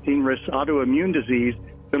spike protein risks autoimmune disease,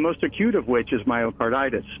 the most acute of which is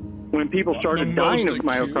myocarditis. When people started dying of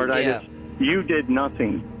myocarditis, you did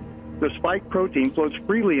nothing. The spike protein floats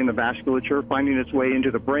freely in the vasculature, finding its way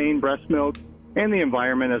into the brain, breast milk, and the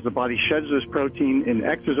environment as the body sheds this protein in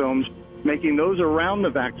exosomes, making those around the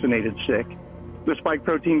vaccinated sick. The spike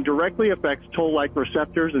protein directly affects toll-like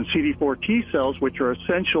receptors and CD4 T cells, which are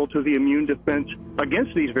essential to the immune defense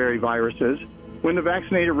against these very viruses. When the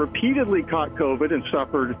vaccinated repeatedly caught COVID and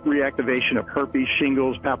suffered reactivation of herpes,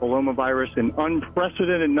 shingles, papillomavirus in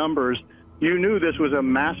unprecedented numbers, you knew this was a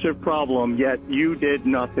massive problem, yet you did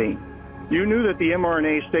nothing. You knew that the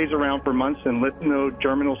mRNA stays around for months in lymph node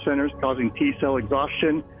germinal centers, causing T-cell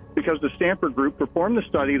exhaustion, because the Stanford group performed the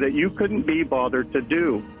study that you couldn't be bothered to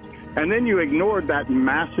do. And then you ignored that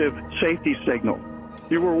massive safety signal.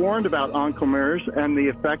 You were warned about oncomers and the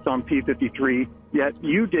effect on P53, yet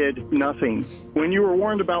you did nothing. When you were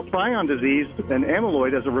warned about prion disease and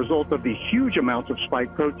amyloid as a result of the huge amounts of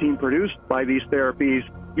spike protein produced by these therapies,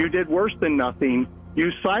 you did worse than nothing.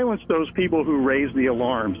 You silenced those people who raised the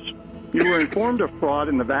alarms. You were informed of fraud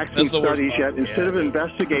in the vaccine studies, yet instead of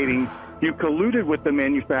investigating, you colluded with the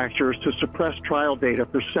manufacturers to suppress trial data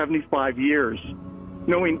for 75 years.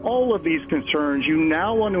 Knowing all of these concerns, you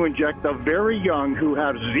now want to inject the very young who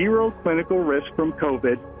have zero clinical risk from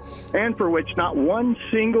COVID and for which not one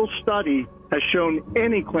single study has shown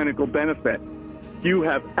any clinical benefit. You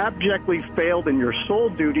have abjectly failed in your sole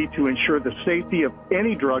duty to ensure the safety of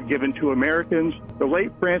any drug given to Americans. The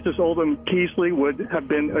late Francis Oldham Keesley would have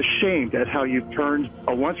been ashamed at how you've turned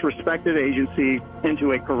a once respected agency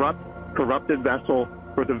into a corrupted vessel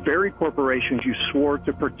for the very corporations you swore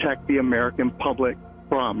to protect the American public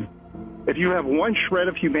from. If you have one shred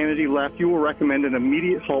of humanity left, you will recommend an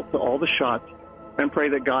immediate halt to all the shots and pray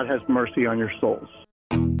that God has mercy on your souls.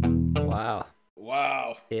 Wow.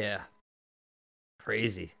 Wow. Yeah.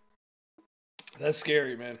 Crazy. That's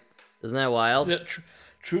scary, man. Isn't that wild? Yeah,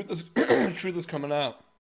 truth is truth is coming out.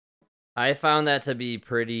 I found that to be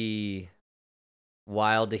pretty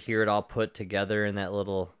wild to hear it all put together in that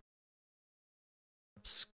little,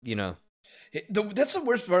 you know. That's the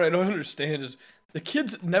worst part I don't understand is the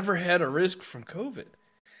kids never had a risk from COVID.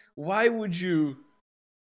 Why would you?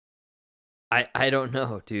 I don't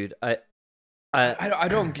know, dude. I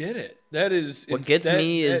don't get it. That is what gets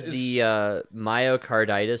me is the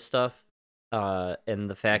myocarditis stuff, and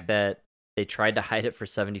the fact that they tried to hide it for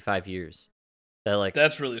 75 years.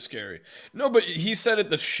 That's really scary. No, but he said it.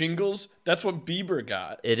 The shingles. That's what Bieber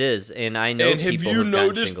got. It is, and I know people who've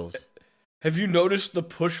gotten shingles. Have you noticed the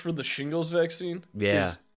push for the shingles vaccine? Yeah,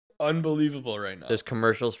 it's unbelievable right now. There's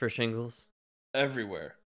commercials for shingles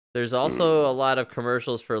everywhere. There's also a lot of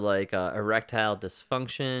commercials for like erectile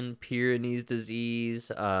dysfunction, Peyronie's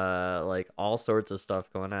disease, like all sorts of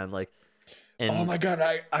stuff going on. And oh my god,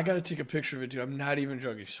 I gotta take a picture of it, dude. I'm not even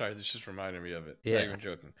joking. Sorry, this just reminded me of it. Yeah. Not even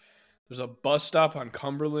joking. There's a bus stop on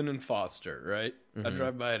Cumberland and Foster, right? Mm-hmm. I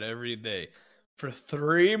drive by it every day. For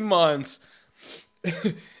 3 months,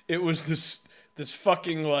 it was this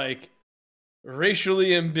fucking like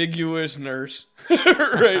racially ambiguous nurse,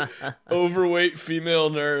 right? Overweight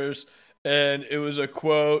female nurse, and it was a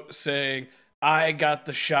quote saying, "I got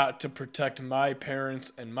the shot to protect my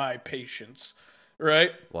parents and my patients,"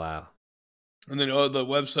 right? Wow. And then the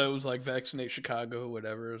website was like Vaccinate Chicago,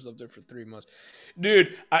 whatever. It was up there for 3 months.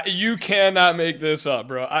 Dude, you cannot make this up,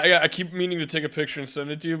 bro. I keep meaning to take a picture and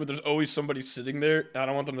send it to you, but there's always somebody sitting there. I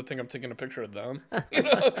don't want them to think I'm taking a picture of them. You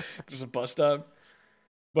know, just a bus stop.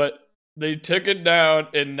 But they took it down,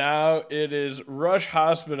 and now it is Rush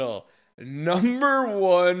Hospital,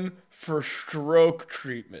 #1 for stroke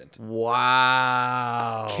treatment.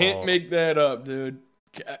 Wow. Can't make that up, dude.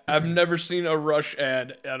 I've never seen a Rush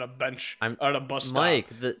ad at a bench, at a bus stop. Mike,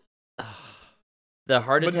 the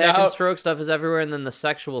heart attack and stroke stuff is everywhere, and then the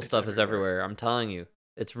sexual stuff is everywhere. I'm telling you.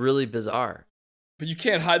 It's really bizarre. But you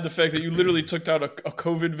can't hide the fact that you literally took out a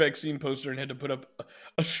COVID vaccine poster and had to put up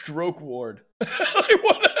a stroke ward. Like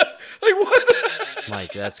what?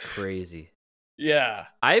 Mike, that's crazy. Yeah.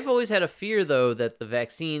 I've always had a fear, though, that the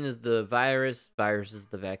vaccine is the virus is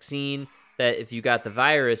the vaccine, that if you got the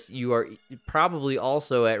virus, you are probably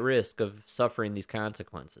also at risk of suffering these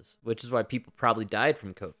consequences, which is why people probably died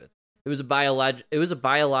from COVID. It was a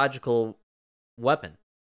biological weapon.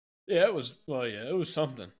 Yeah, it was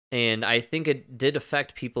something. And I think it did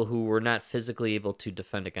affect people who were not physically able to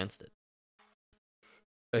defend against it.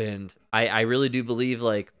 And I really do believe,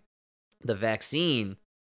 like, the vaccine...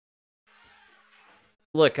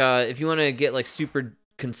 Look, if you want to get, like, super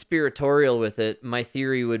conspiratorial with it, my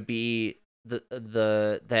theory would be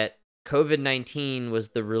that COVID-19 was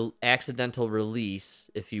the accidental release,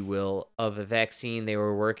 if you will, of a vaccine they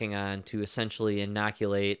were working on to essentially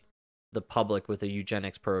inoculate the public with a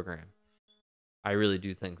eugenics program. I really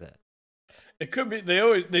do think that. It could be. There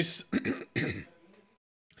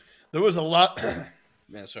was a lot.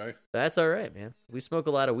 Man, sorry. That's all right, man. We smoke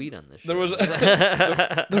a lot of weed on this show.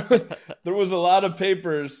 There was a lot of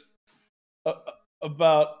papers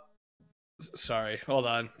about. Sorry, hold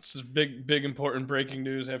on. This is big, important breaking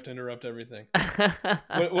news. I have to interrupt everything.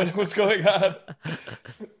 What's going on?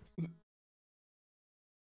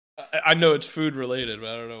 I know it's food related, but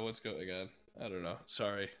I don't know what's going on. I don't know.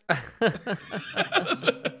 Sorry.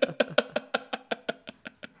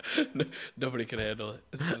 Nobody can handle it.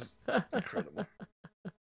 This is incredible.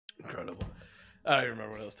 Incredible. I don't even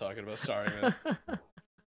remember what I was talking about. Sorry, man.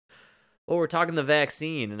 Well, we're talking the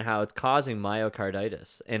vaccine and how it's causing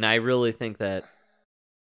myocarditis. And I really think that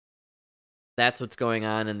That's what's going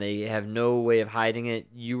on, and they have no way of hiding it.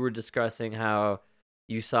 You were discussing how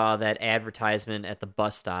you saw that advertisement at the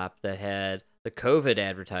bus stop that had the COVID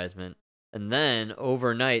advertisement, and then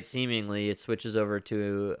overnight, seemingly, it switches over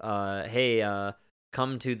to, hey,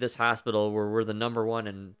 come to this hospital where we're the #1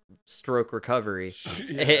 in stroke recovery.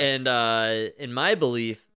 Yeah. And in my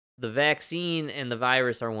belief, the vaccine and the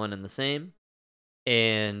virus are one and the same.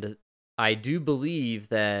 And I do believe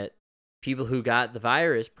that people who got the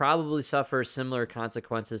virus probably suffer similar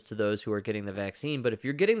consequences to those who are getting the vaccine. But if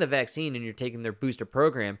you're getting the vaccine and you're taking their booster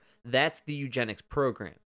program, that's the eugenics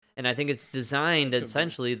program. And I think it's designed,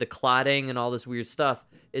 essentially, the clotting and all this weird stuff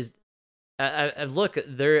is... look,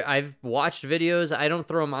 I've watched videos. I don't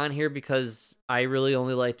throw them on here because I really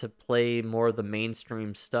only like to play more of the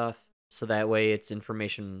mainstream stuff. So that way it's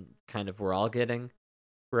information kind of we're all getting,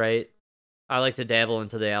 right? I like to dabble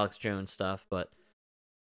into the Alex Jones stuff, but,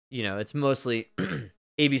 you know, it's mostly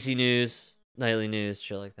ABC News, Nightly News,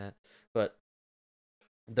 shit like that. But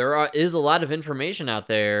there is a lot of information out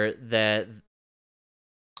there that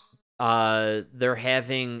they're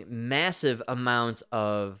having massive amounts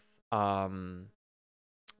of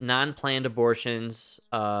non-planned abortions,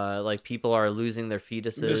 like people are losing their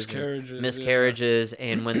fetuses, miscarriages,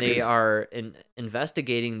 and when they are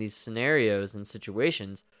investigating these scenarios and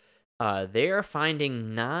situations, they are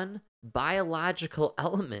finding non-biological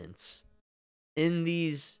elements in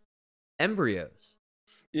these embryos.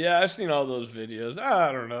 Yeah, I've seen all those videos.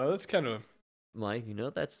 I don't know. That's kind of... Mike, you know,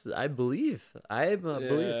 that's... I believe.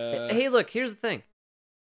 Believe. Hey, look, here's the thing.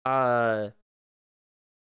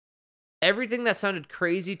 Everything that sounded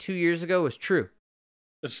crazy 2 years ago was true.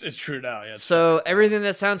 It's true now, yeah. So everything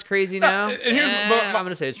that sounds crazy now, I'm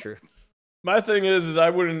gonna say it's true. My thing is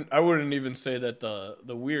I wouldn't even say that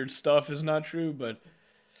the weird stuff is not true, but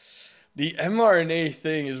the mRNA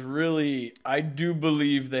thing is really, I do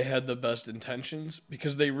believe they had the best intentions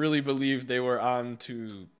because they really believed they were on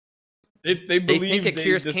to. They believe think it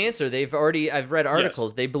cures cancer. I've read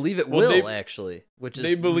articles. Yes. They believe it will actually, which is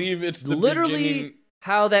they believe it's the literally beginning.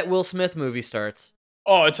 How that Will Smith movie starts.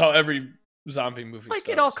 Oh, it's how every zombie movie starts.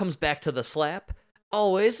 It all comes back to the slap.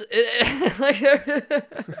 Always.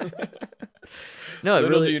 No,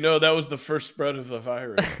 Little do you know that was the first spread of the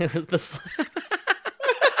virus. It was the slap.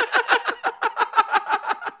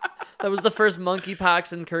 That was the first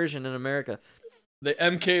monkeypox incursion in America. They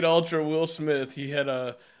MK'd Ultra Will Smith. He had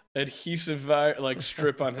a adhesive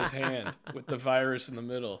strip on his hand with the virus in the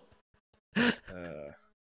middle.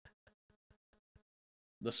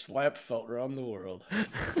 The slap felt around the world.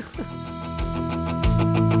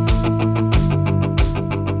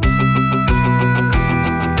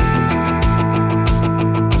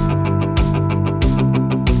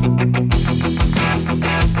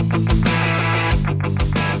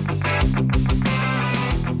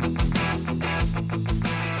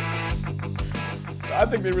 I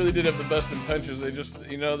think they really did have the best intentions. They just,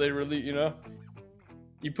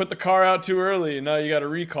 you put the car out too early and now you got to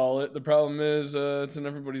recall it. The problem is it's in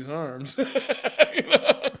everybody's arms.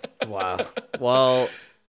 Wow. Well,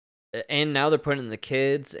 and now they're putting the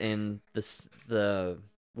kids, and the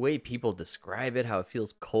way people describe it, how it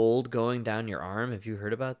feels cold going down your arm. Have you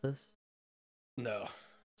heard about this? No.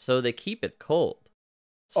 So they keep it cold.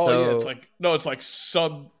 Yeah, it's like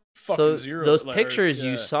sub fucking zero. Those pictures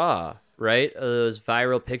you saw, right? Those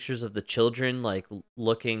viral pictures of the children like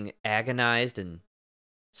looking agonized and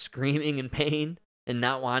screaming in pain and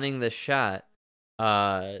not wanting this shot.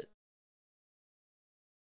 The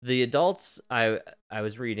adults I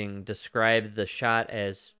was reading described the shot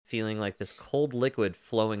as feeling like this cold liquid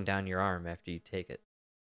flowing down your arm after you take it.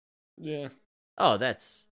 Yeah. Oh,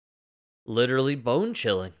 that's literally bone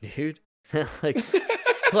chilling, dude. like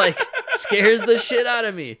scares the shit out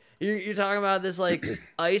of me. You're talking about this like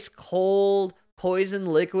ice cold poison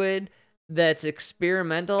liquid that's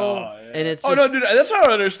experimental, and it's just... no, dude, that's what I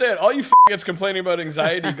don't understand. All you f***ings complaining about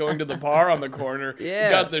anxiety going to the bar on the corner,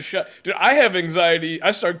 got the shot. Dude, I have anxiety.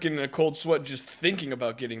 I start getting a cold sweat just thinking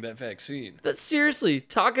about getting that vaccine. That's seriously,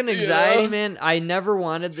 talking anxiety, man, I never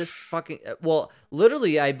wanted this fucking... Well,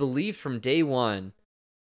 literally, I believed from day one,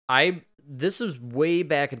 this was way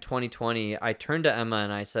back in 2020, I turned to Emma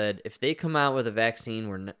and I said, if they come out with a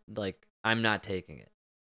vaccine, I'm not taking it.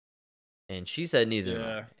 And she said neither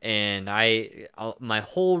am I. And my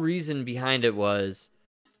whole reason behind it was,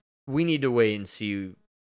 we need to wait and see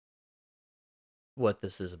what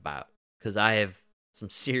this is about, because I have some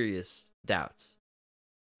serious doubts.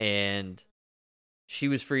 And she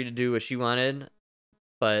was free to do what she wanted,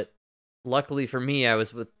 but luckily for me, I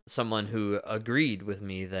was with someone who agreed with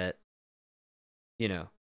me that,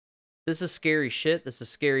 this is scary shit, this is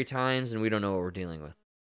scary times, and we don't know what we're dealing with.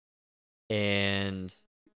 And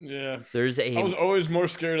Yeah. there's I was always more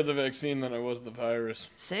scared of the vaccine than I was the virus.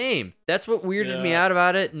 Same. That's what weirded me Yeah. out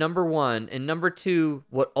about it, number one. And number two,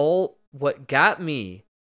 what got me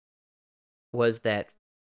was that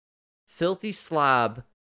filthy slob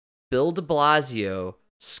Bill de Blasio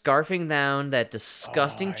scarfing down that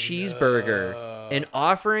disgusting cheeseburger and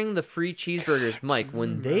offering the free cheeseburgers. Mike,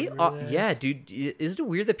 when they yeah, dude, isn't it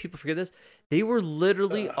weird that people forget this? They were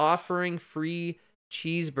literally offering free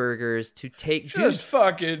cheeseburgers to take. Just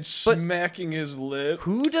fucking smacking his lip.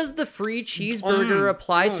 Who does the free cheeseburger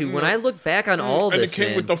apply to? When I look back on all and this, it came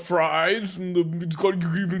man, with the fries, and it's got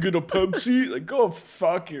you even get a Pepsi. Like, go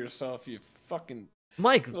fuck yourself, you fucking.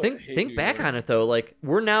 Mike, Oh, I think hate you, back man. on it though. Like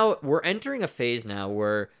we're entering a phase now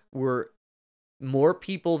where we're more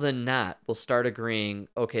people than not will start agreeing.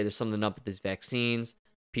 Okay, there's something up with these vaccines.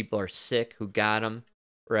 People are sick who got them.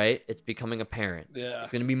 Right? It's becoming apparent. Yeah.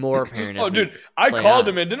 It's gonna be more apparent. Oh, as we dude, I play called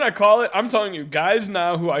on. him, and didn't I call it? I'm telling you, guys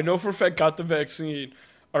now who I know for a fact got the vaccine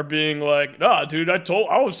are being like, nah, dude, I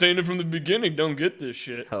was saying it from the beginning, don't get this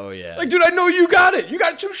shit. Oh yeah. Like, dude, I know you got it. You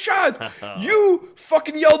got 2 shots. You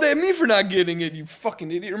fucking yelled at me for not getting it, you fucking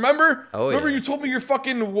idiot. Remember? Oh, Remember yeah. you told me your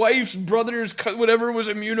fucking wife's brother's whatever was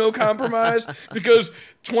immunocompromised because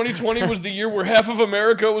 2020 was the year where half of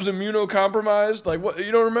America was immunocompromised? Like, what?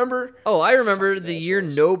 You don't remember? Oh, I remember the year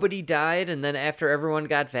nobody died, and then after everyone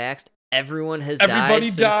got vaxxed, everyone has Everybody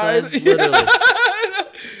died. died. Since then. Literally.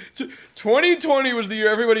 2020 was the year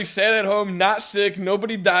everybody sat at home, not sick,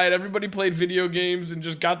 nobody died, everybody played video games and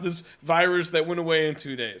just got this virus that went away in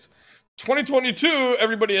 2 days. 2022,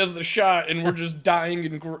 everybody has the shot and we're just dying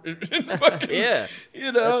and fucking, Yeah.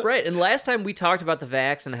 you know. That's right. And last time we talked about the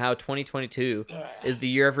vax and how 2022 is the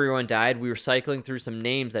year everyone died, we were cycling through some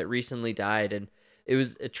names that recently died, and it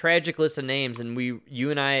was a tragic list of names. And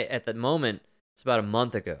you and I, at the moment, it's about a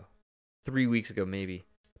month ago, 3 weeks ago maybe,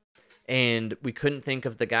 and we couldn't think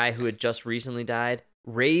of the guy who had just recently died,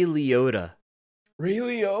 Ray Liotta. Ray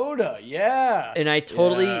Liotta, yeah. And I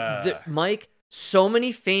totally, Yeah. Mike, so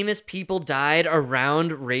many famous people died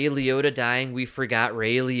around Ray Liotta dying. We forgot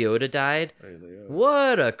Ray Liotta died.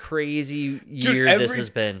 What a crazy year this has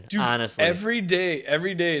been, dude, honestly. Every day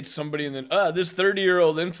it's somebody and then, this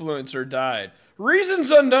 30-year-old influencer died. Reasons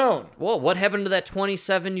unknown. Well, what happened to that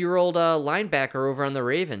 27-year-old linebacker over on the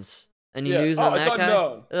Ravens? Any Yeah. news Oh, on it's that guy?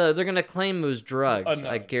 unknown. They're going to claim it was drugs.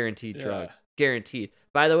 unknown. I guaranteed Yeah. drugs. Guaranteed.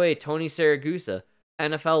 By the way, Tony Saragusa,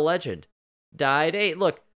 NFL legend, died. Hey,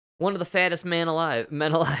 look, one of the fattest men alive.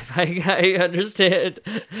 I understand.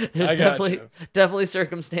 There's I got definitely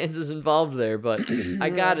circumstances involved there, but I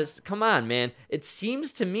got to come on, man. It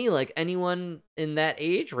seems to me like anyone in that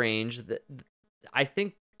age range that I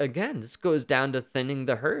think again, this goes down to thinning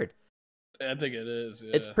the herd. I think it is.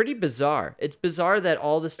 Yeah. It's pretty bizarre. It's bizarre that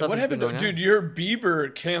all this stuff What has been happened to going on. dude? Your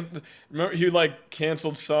Bieber can't remember he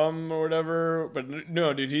canceled some or whatever, but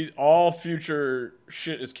no, dude, all future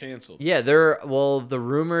shit is canceled. Yeah, the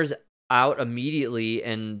rumors out immediately,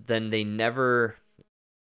 and then they never.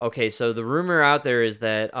 Okay, so the rumor out there is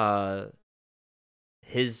that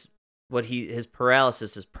his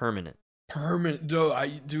paralysis is permanent. Permanent? No,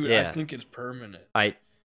 I Yeah. think it's permanent.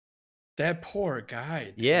 That poor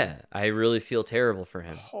guy. Dude. Yeah, I really feel terrible for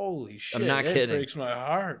him. Holy shit! I'm not that kidding. breaks my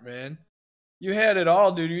heart, man. You had it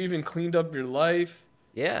all, dude. You even cleaned up your life.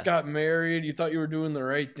 Yeah, Got married. You thought you were doing the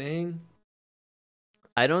right thing.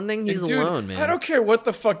 I don't think he's And, dude, alone, man. I don't care what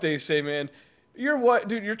the fuck they say, man. You're what,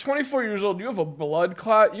 dude? You're 24 years old. You have a blood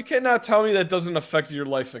clot. You cannot tell me that doesn't affect your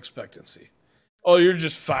life expectancy. Oh, you're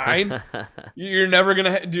just fine. You're never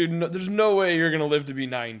gonna, dude. No, there's no way you're gonna live to be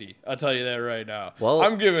 90. I'll tell you that right now. Well,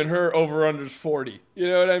 I'm giving her over/unders 40. You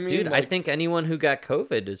know what I mean, dude? I think anyone who got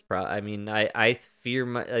COVID is probably. I mean, I fear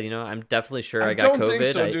my. I'm definitely sure I got don't COVID. think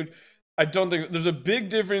so, dude. I don't think there's a big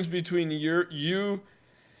difference between you.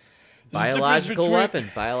 Biological weapon.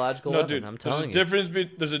 Biological No, weapon. dude. I'm telling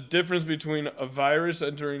There's a difference between a virus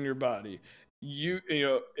entering your body. You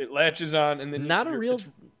know, it latches on and then Not a real.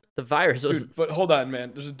 The virus was. Dude, but hold on,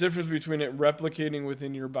 man. There's a difference between it replicating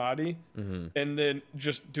within your body and then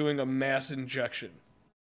just doing a mass injection.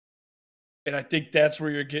 And I think that's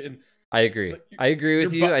where you're getting. I agree. I agree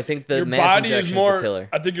with you. I think the your mass body injection is more. the killer.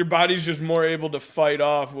 I think your body's just more able to fight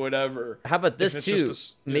off whatever. How about this it's too?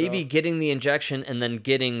 just Maybe getting the injection and then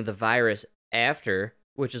getting the virus after,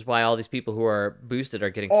 which is why all these people who are boosted are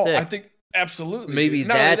getting sick. I think absolutely. Maybe dude.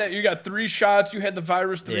 Not only that's- that, you got 3 shots. You had the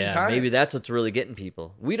virus 3 times. maybe that's what's really getting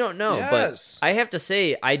people. We don't know, Yes. but I have to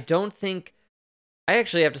say, I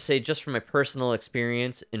actually have to say, just from my personal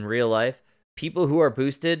experience in real life, people who are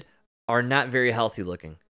boosted are not very healthy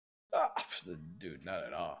looking. Dude, not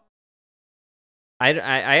at all.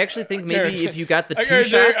 I actually think maybe guarantee- if you got the I 2 guarantee,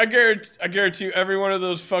 shots, I guarantee you, every one of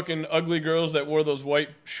those fucking ugly girls that wore those white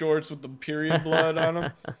shorts with the period blood on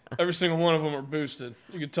them, every single one of them are boosted.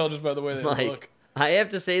 You can tell just by the way they look. I have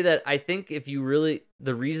to say that I think if you really,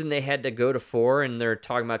 the reason they had to go to 4 and they're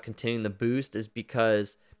talking about continuing the boost is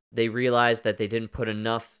because they realized that they didn't put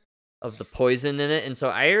enough of the poison in it. And so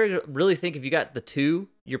I really think if you got the 2,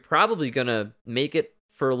 you're probably going to make it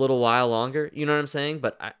for a little while longer. You know what I'm saying?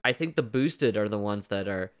 But I think the boosted are the ones that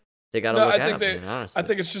are, they got to look at, man, honestly. I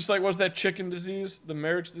think it's just like, what's that chicken disease? The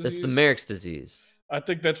Marek's disease? That's the Marek's disease. I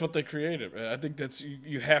think that's what they created, man. I think that's,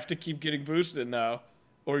 you have to keep getting boosted now.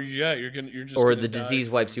 Or you're just or gonna the die disease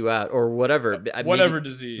from wipes you out, or whatever. whatever maybe,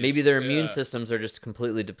 disease. Maybe their immune systems are just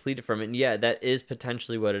completely depleted from it. And yeah, that is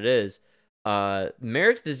potentially what it is.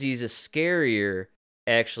 Marek's disease is scarier.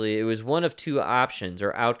 Actually, it was one of 2 options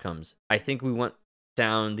or outcomes. I think we went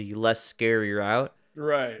down the less scary route.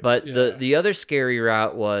 Right. But the other scary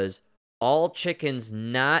route was all chickens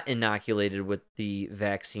not inoculated with the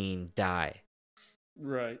vaccine die.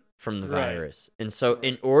 Right. From the virus. And so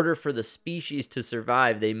in order for the species to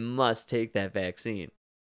survive, they must take that vaccine.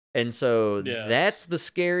 And so that's the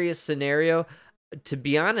scariest scenario, to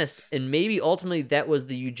be honest. And maybe ultimately that was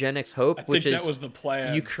the eugenics hope, which is that was the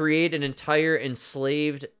plan. You create an entire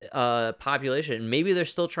enslaved population. And maybe they're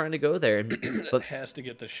still trying to go there. But has to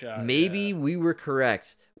get the shot. Maybe we were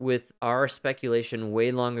correct with our speculation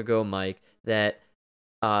way long ago, Mike, that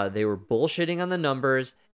they were bullshitting on the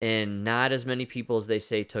numbers and not as many people as they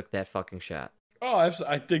say took that fucking shot. Oh,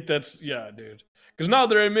 I think that's, dude. Because now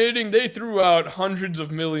they're admitting they threw out hundreds of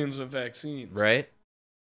millions of vaccines. Right?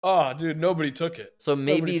 Oh, dude, nobody took it. So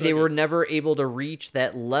maybe they were never able to reach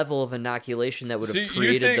that level of inoculation that would have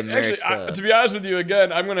created the Marek's. To be honest with you,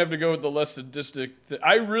 again, I'm going to have to go with the less sadistic.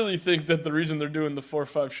 I really think that the reason they're doing the 4 or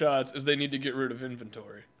 5 shots is they need to get rid of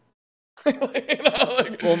inventory.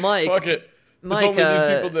 Well, Mike. Fuck it. It's only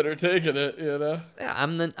these people that are taking it, you know? Yeah,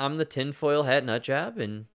 I'm the tinfoil hat nut job,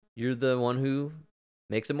 and you're the one who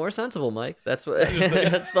makes it more sensible, Mike. That's what.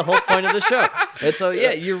 That's the whole point of the show. And so,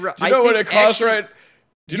 yeah, you're right. Do you know what it costs right?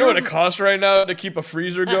 Do you know what it costs right now to keep a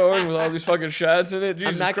freezer going with all these fucking shots in it?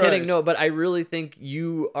 Jesus I'm not Christ. kidding, no, but I really think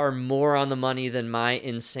you are more on the money than my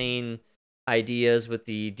insane ideas with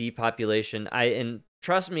the depopulation. And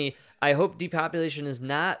trust me, I hope depopulation is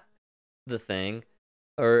not the thing,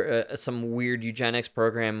 or some weird eugenics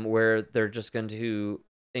program where they're just going to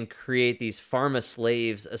create these pharma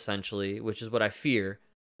slaves, essentially, which is what I fear.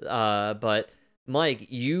 But Mike,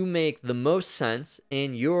 you make the most sense,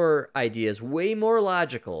 and your idea is way more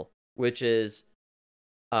logical, which is,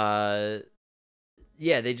 they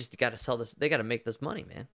just got to sell this. They got to make this money,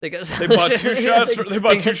 man. They got. They bought 2 shots. They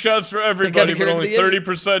bought 2 shots for everybody, but only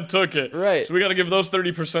 30% took it. Right. So we got to give those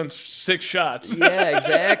 30% 6 shots. Yeah,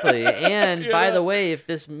 exactly. And by the way, if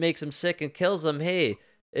this makes them sick and kills them, hey,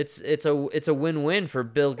 it's a win-win for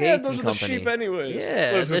Bill Gates and company. Those are the sheep anyways.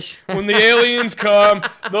 Yeah. Listen, when the aliens come,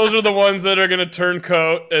 those are the ones that are going to turn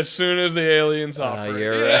coat as soon as the aliens offer.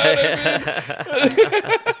 You're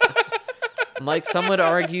right. Mike, some would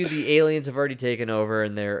argue the aliens have already taken over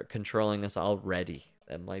and they're controlling us already.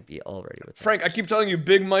 That might be already what's Frank, I keep telling you,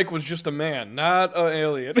 Big Mike was just a man, not an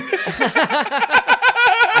alien.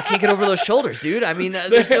 I can't get over those shoulders, dude. I mean,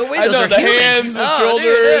 there's no way those are the human. hands, the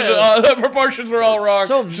shoulders, the proportions were all wrong.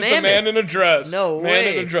 So just mammoth. a man in a dress. No man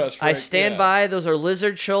way. in a dress, I Frank. stand by. Those are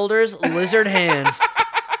lizard shoulders, lizard hands.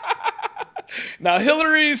 Now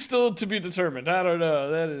Hillary's still to be determined. I don't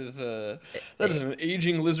know. That is an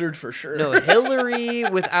aging lizard for sure. No, Hillary,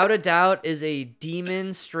 without a doubt, is a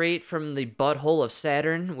demon straight from the butthole of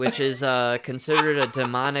Saturn, which is considered a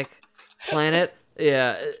demonic planet.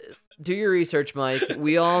 Yeah, do your research, Mike.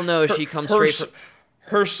 We all know she comes straight from.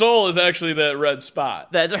 Her soul is actually that red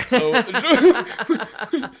spot. That's right. So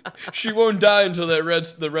she won't die until the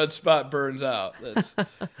red spot burns out.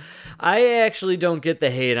 I actually don't get the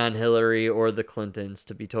hate on Hillary or the Clintons,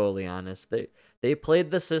 to be totally honest. They played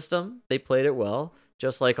the system. They played it well,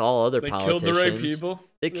 just like all other politicians. They killed the right people.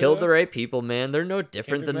 They killed the right people, man. They're no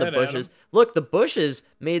different than the Bushes. Look, the Bushes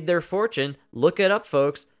made their fortune. Look it up,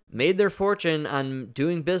 folks. Made their fortune on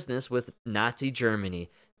doing business with Nazi Germany.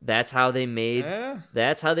 That's how they made. Yeah.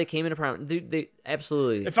 That's how they came into power. Dude, they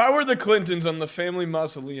absolutely. If I were the Clintons on the family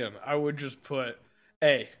mausoleum, I would just put,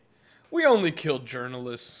 "Hey, we only killed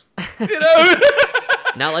journalists." You know,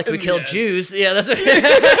 not like we killed Jews. Yeah, that's. I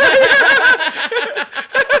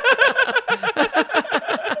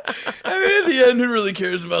mean, in the end, who really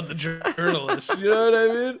cares about the journalists? You know what I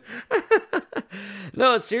mean?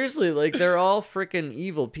 No, seriously, like they're all freaking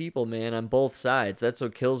evil people, man, on both sides. That's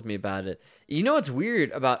what kills me about it. You know what's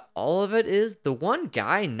weird about all of it is the one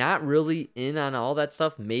guy not really in on all that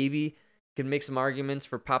stuff maybe can make some arguments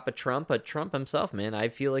for Papa Trump, but Trump himself, man, I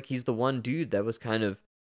feel like he's the one dude that was kind of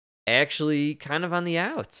on the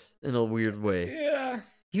outs in a weird way. Yeah.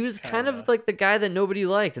 He was kind of like the guy that nobody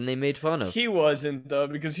liked and they made fun of. He wasn't, though,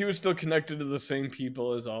 because he was still connected to the same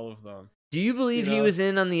people as all of them. Do you believe he was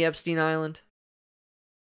in on the Epstein Island?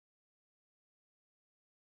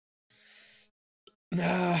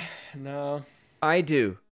 No. I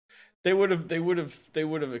do. They would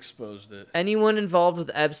have exposed it. Anyone involved with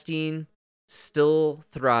Epstein still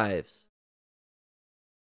thrives.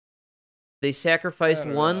 They sacrificed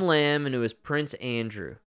one lamb and it was Prince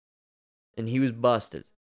Andrew. And he was busted.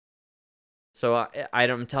 So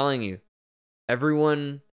I'm telling you,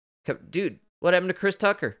 everyone, dude, what happened to Chris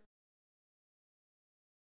Tucker?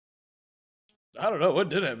 I don't know. What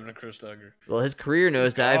did happen to Chris Tucker? Well, his career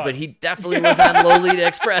nosedived, but he definitely was on Lolita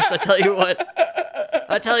Express. I tell you what.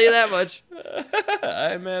 I tell you that much.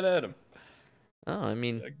 I'm mad at him. Oh, I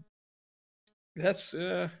mean, that's.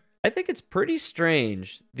 I think it's pretty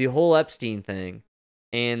strange, the whole Epstein thing,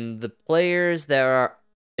 and the players that are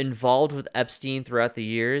involved with Epstein throughout the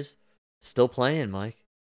years still playing, Mike.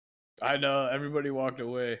 I know. Everybody walked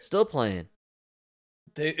away. Still playing.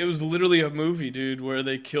 It was literally a movie, dude, where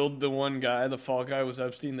they killed the one guy. The fall guy was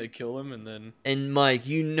Epstein. They kill him, and then... And, Mike,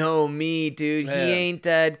 you know me, dude. Man. He ain't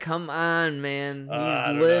dead. Come on, man.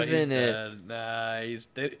 He's living it. Dead. Nah, he's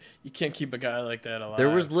dead. You can't keep a guy like that alive. There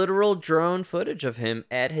was literal drone footage of him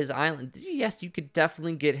at his island. Yes, you could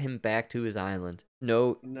definitely get him back to his island.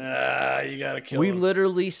 No. Nah, you gotta kill him. We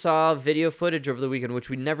literally saw video footage over the weekend, which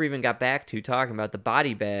we never even got back to, talking about the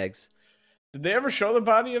body bags. Did they ever show the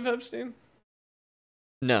body of Epstein?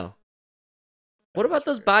 No. What about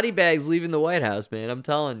those body bags leaving the White House, man? I'm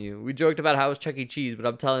telling you. We joked about how it was Chuck E. Cheese, but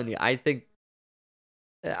I'm telling you, I think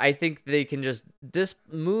they can just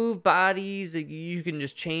move bodies. You can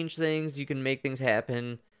just change things. You can make things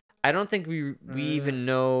happen. I don't think we even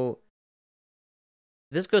know.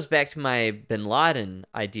 This goes back to my Bin Laden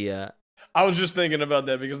idea. I was just thinking about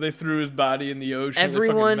that because they threw his body in the ocean.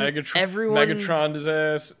 Everyone Megatroned his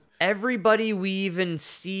ass. Everybody we even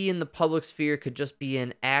see in the public sphere could just be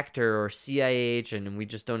an actor or CIA agent, and we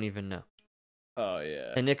just don't even know. Oh,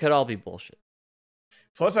 yeah. And it could all be bullshit.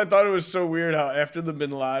 Plus, I thought it was so weird how after the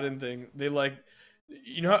Bin Laden thing, they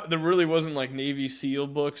there really wasn't like Navy SEAL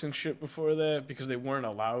books and shit before that because they weren't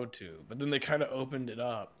allowed to. But then they kind of opened it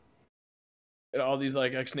up. And all these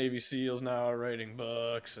like ex-Navy SEALs now are writing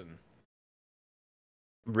books and...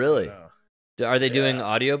 Really? Are they doing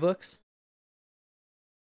audiobooks?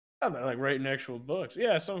 Oh, they're like writing actual books.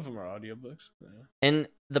 Yeah, some of them are audiobooks. Yeah. And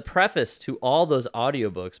the preface to all those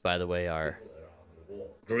audiobooks, by the way, are...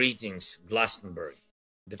 Greetings, Glastonbury.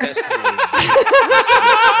 The festival is... The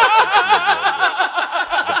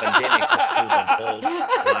pandemic has put on hold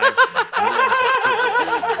lives of millions of people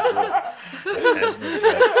around the world. But has no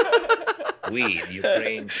doubt. We, the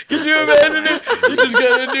Ukraine... Can you imagine it? You just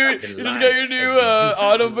got your new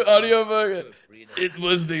audiobook. It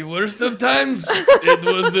was the worst of times. It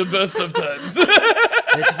was the best of times.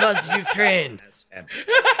 It was Ukraine.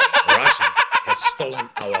 Russia has stolen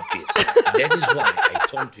our peace. That is why I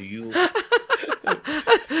turn to you.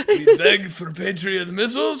 We beg for Patriot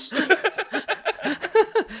missiles.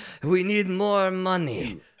 We need more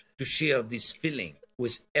money. To share this feeling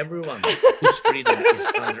with everyone whose freedom is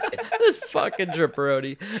under attack. This fucking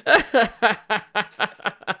jabroni.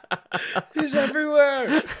 He's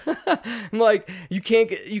everywhere. Mike, you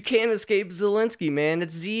can't escape Zelensky, man.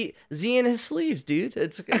 It's Z in his sleeves, dude.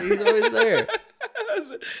 He's always there.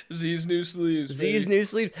 Z's new sleeves. Z's new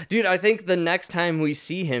sleeves. Dude, I think the next time we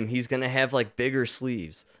see him, he's going to have like bigger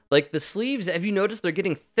sleeves. Like the sleeves, have you noticed they're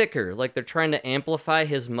getting thicker? Like they're trying to amplify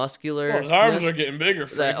his muscular. Well, his arms are getting bigger.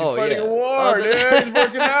 He's fighting a war, dude. He's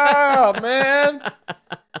working out, man.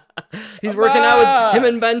 He's working out with him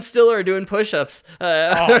and Ben Stiller are doing push-ups.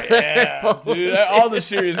 Oh yeah, dude! All the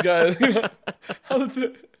serious guys. Do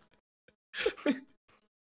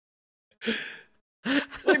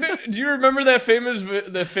you remember that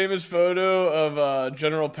famous photo of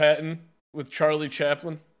General Patton with Charlie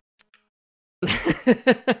Chaplin?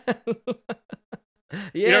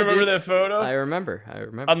 Yeah, you don't remember dude. that photo? I remember.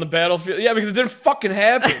 On the battlefield. Yeah, because it didn't fucking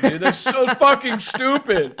happen, dude. That's so fucking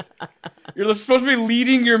stupid. You're supposed to be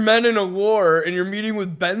leading your men in a war, and you're meeting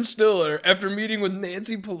with Ben Stiller after meeting with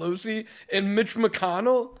Nancy Pelosi and Mitch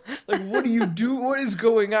McConnell? Like, what do you do? What is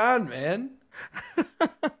going on, man?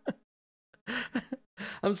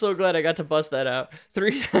 I'm so glad I got to bust that out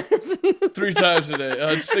 3 times. 3 times today.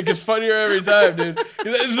 It gets funnier every time, dude.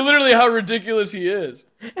 It's literally how ridiculous he is.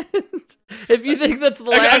 If you think that's the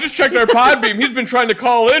last... I just checked our Podbeam. He's been trying to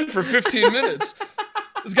call in for 15 minutes.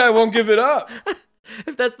 This guy won't give it up.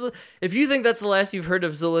 If you think that's the last you've heard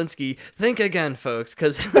of Zelensky, think again, folks,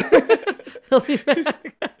 because he'll be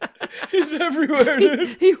back. He's everywhere,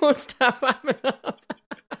 dude. He won't stop popping up.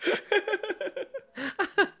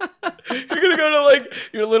 You're gonna go to like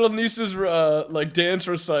your little niece's like dance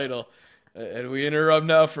recital, and we interrupt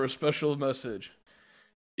now for a special message.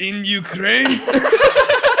 In Ukraine,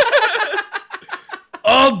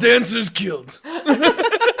 all dancers killed.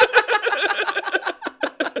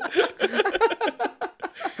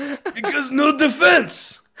 Because no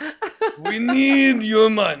defense. We need your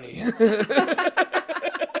money.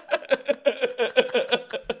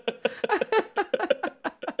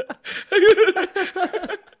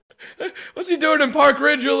 What's he doing in Park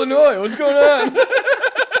Ridge, Illinois? What's going on?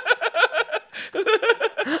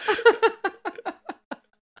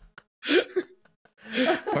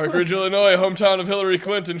 Park Ridge, Illinois, hometown of Hillary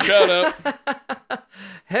Clinton. Shout out.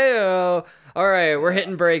 Hey-o. All right, we're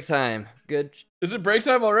hitting break time. Good. Is it break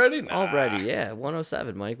time already? Nah. Already, yeah.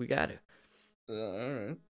 107, Mike. We got it. All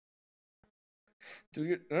right. All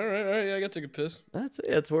right. Yeah, I gotta take a piss. That's it.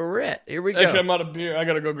 That's where we're at. Here we go. Actually, I'm out of beer. I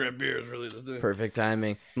gotta go grab beer. It's really the thing. Perfect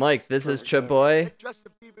timing. Mike, this is Chip Boy. Let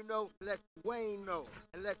Justin Bieber know, let Wayne know,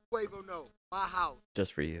 and let Quavo know. My house.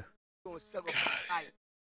 Just for you. Going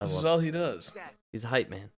This is all he does. He's a hype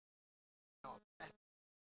man.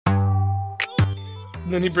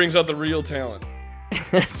 And then he brings out the real talent.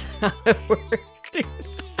 That's how it works, dude.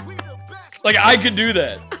 Like, I could do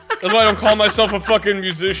that. That's why I don't call myself a fucking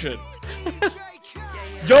musician.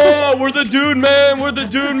 Yo, we're the dude, man. We're the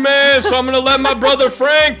dude, man. So I'm gonna let my brother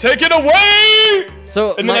Frank take it away.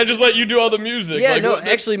 So and then I just let you do all the music. Yeah, like, no,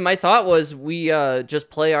 actually, my thought was we just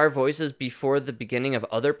play our voices before the beginning of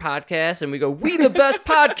other podcasts, and we go, "We the best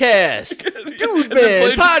podcast, dude,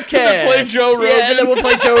 man, podcast." And then play Joe Rogan. Yeah, and then we'll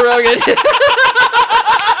play Joe Rogan.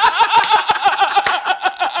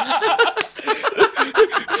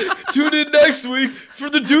 Tune in next week for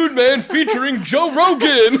the Dude Man featuring Joe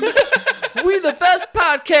Rogan. We the best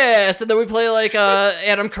podcast, and then we play like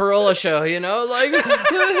Adam Carolla show, you know, like,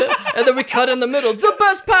 and then we cut in the middle. The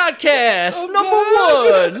best podcast,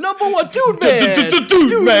 number one, Dude Man,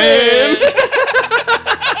 Dude Man.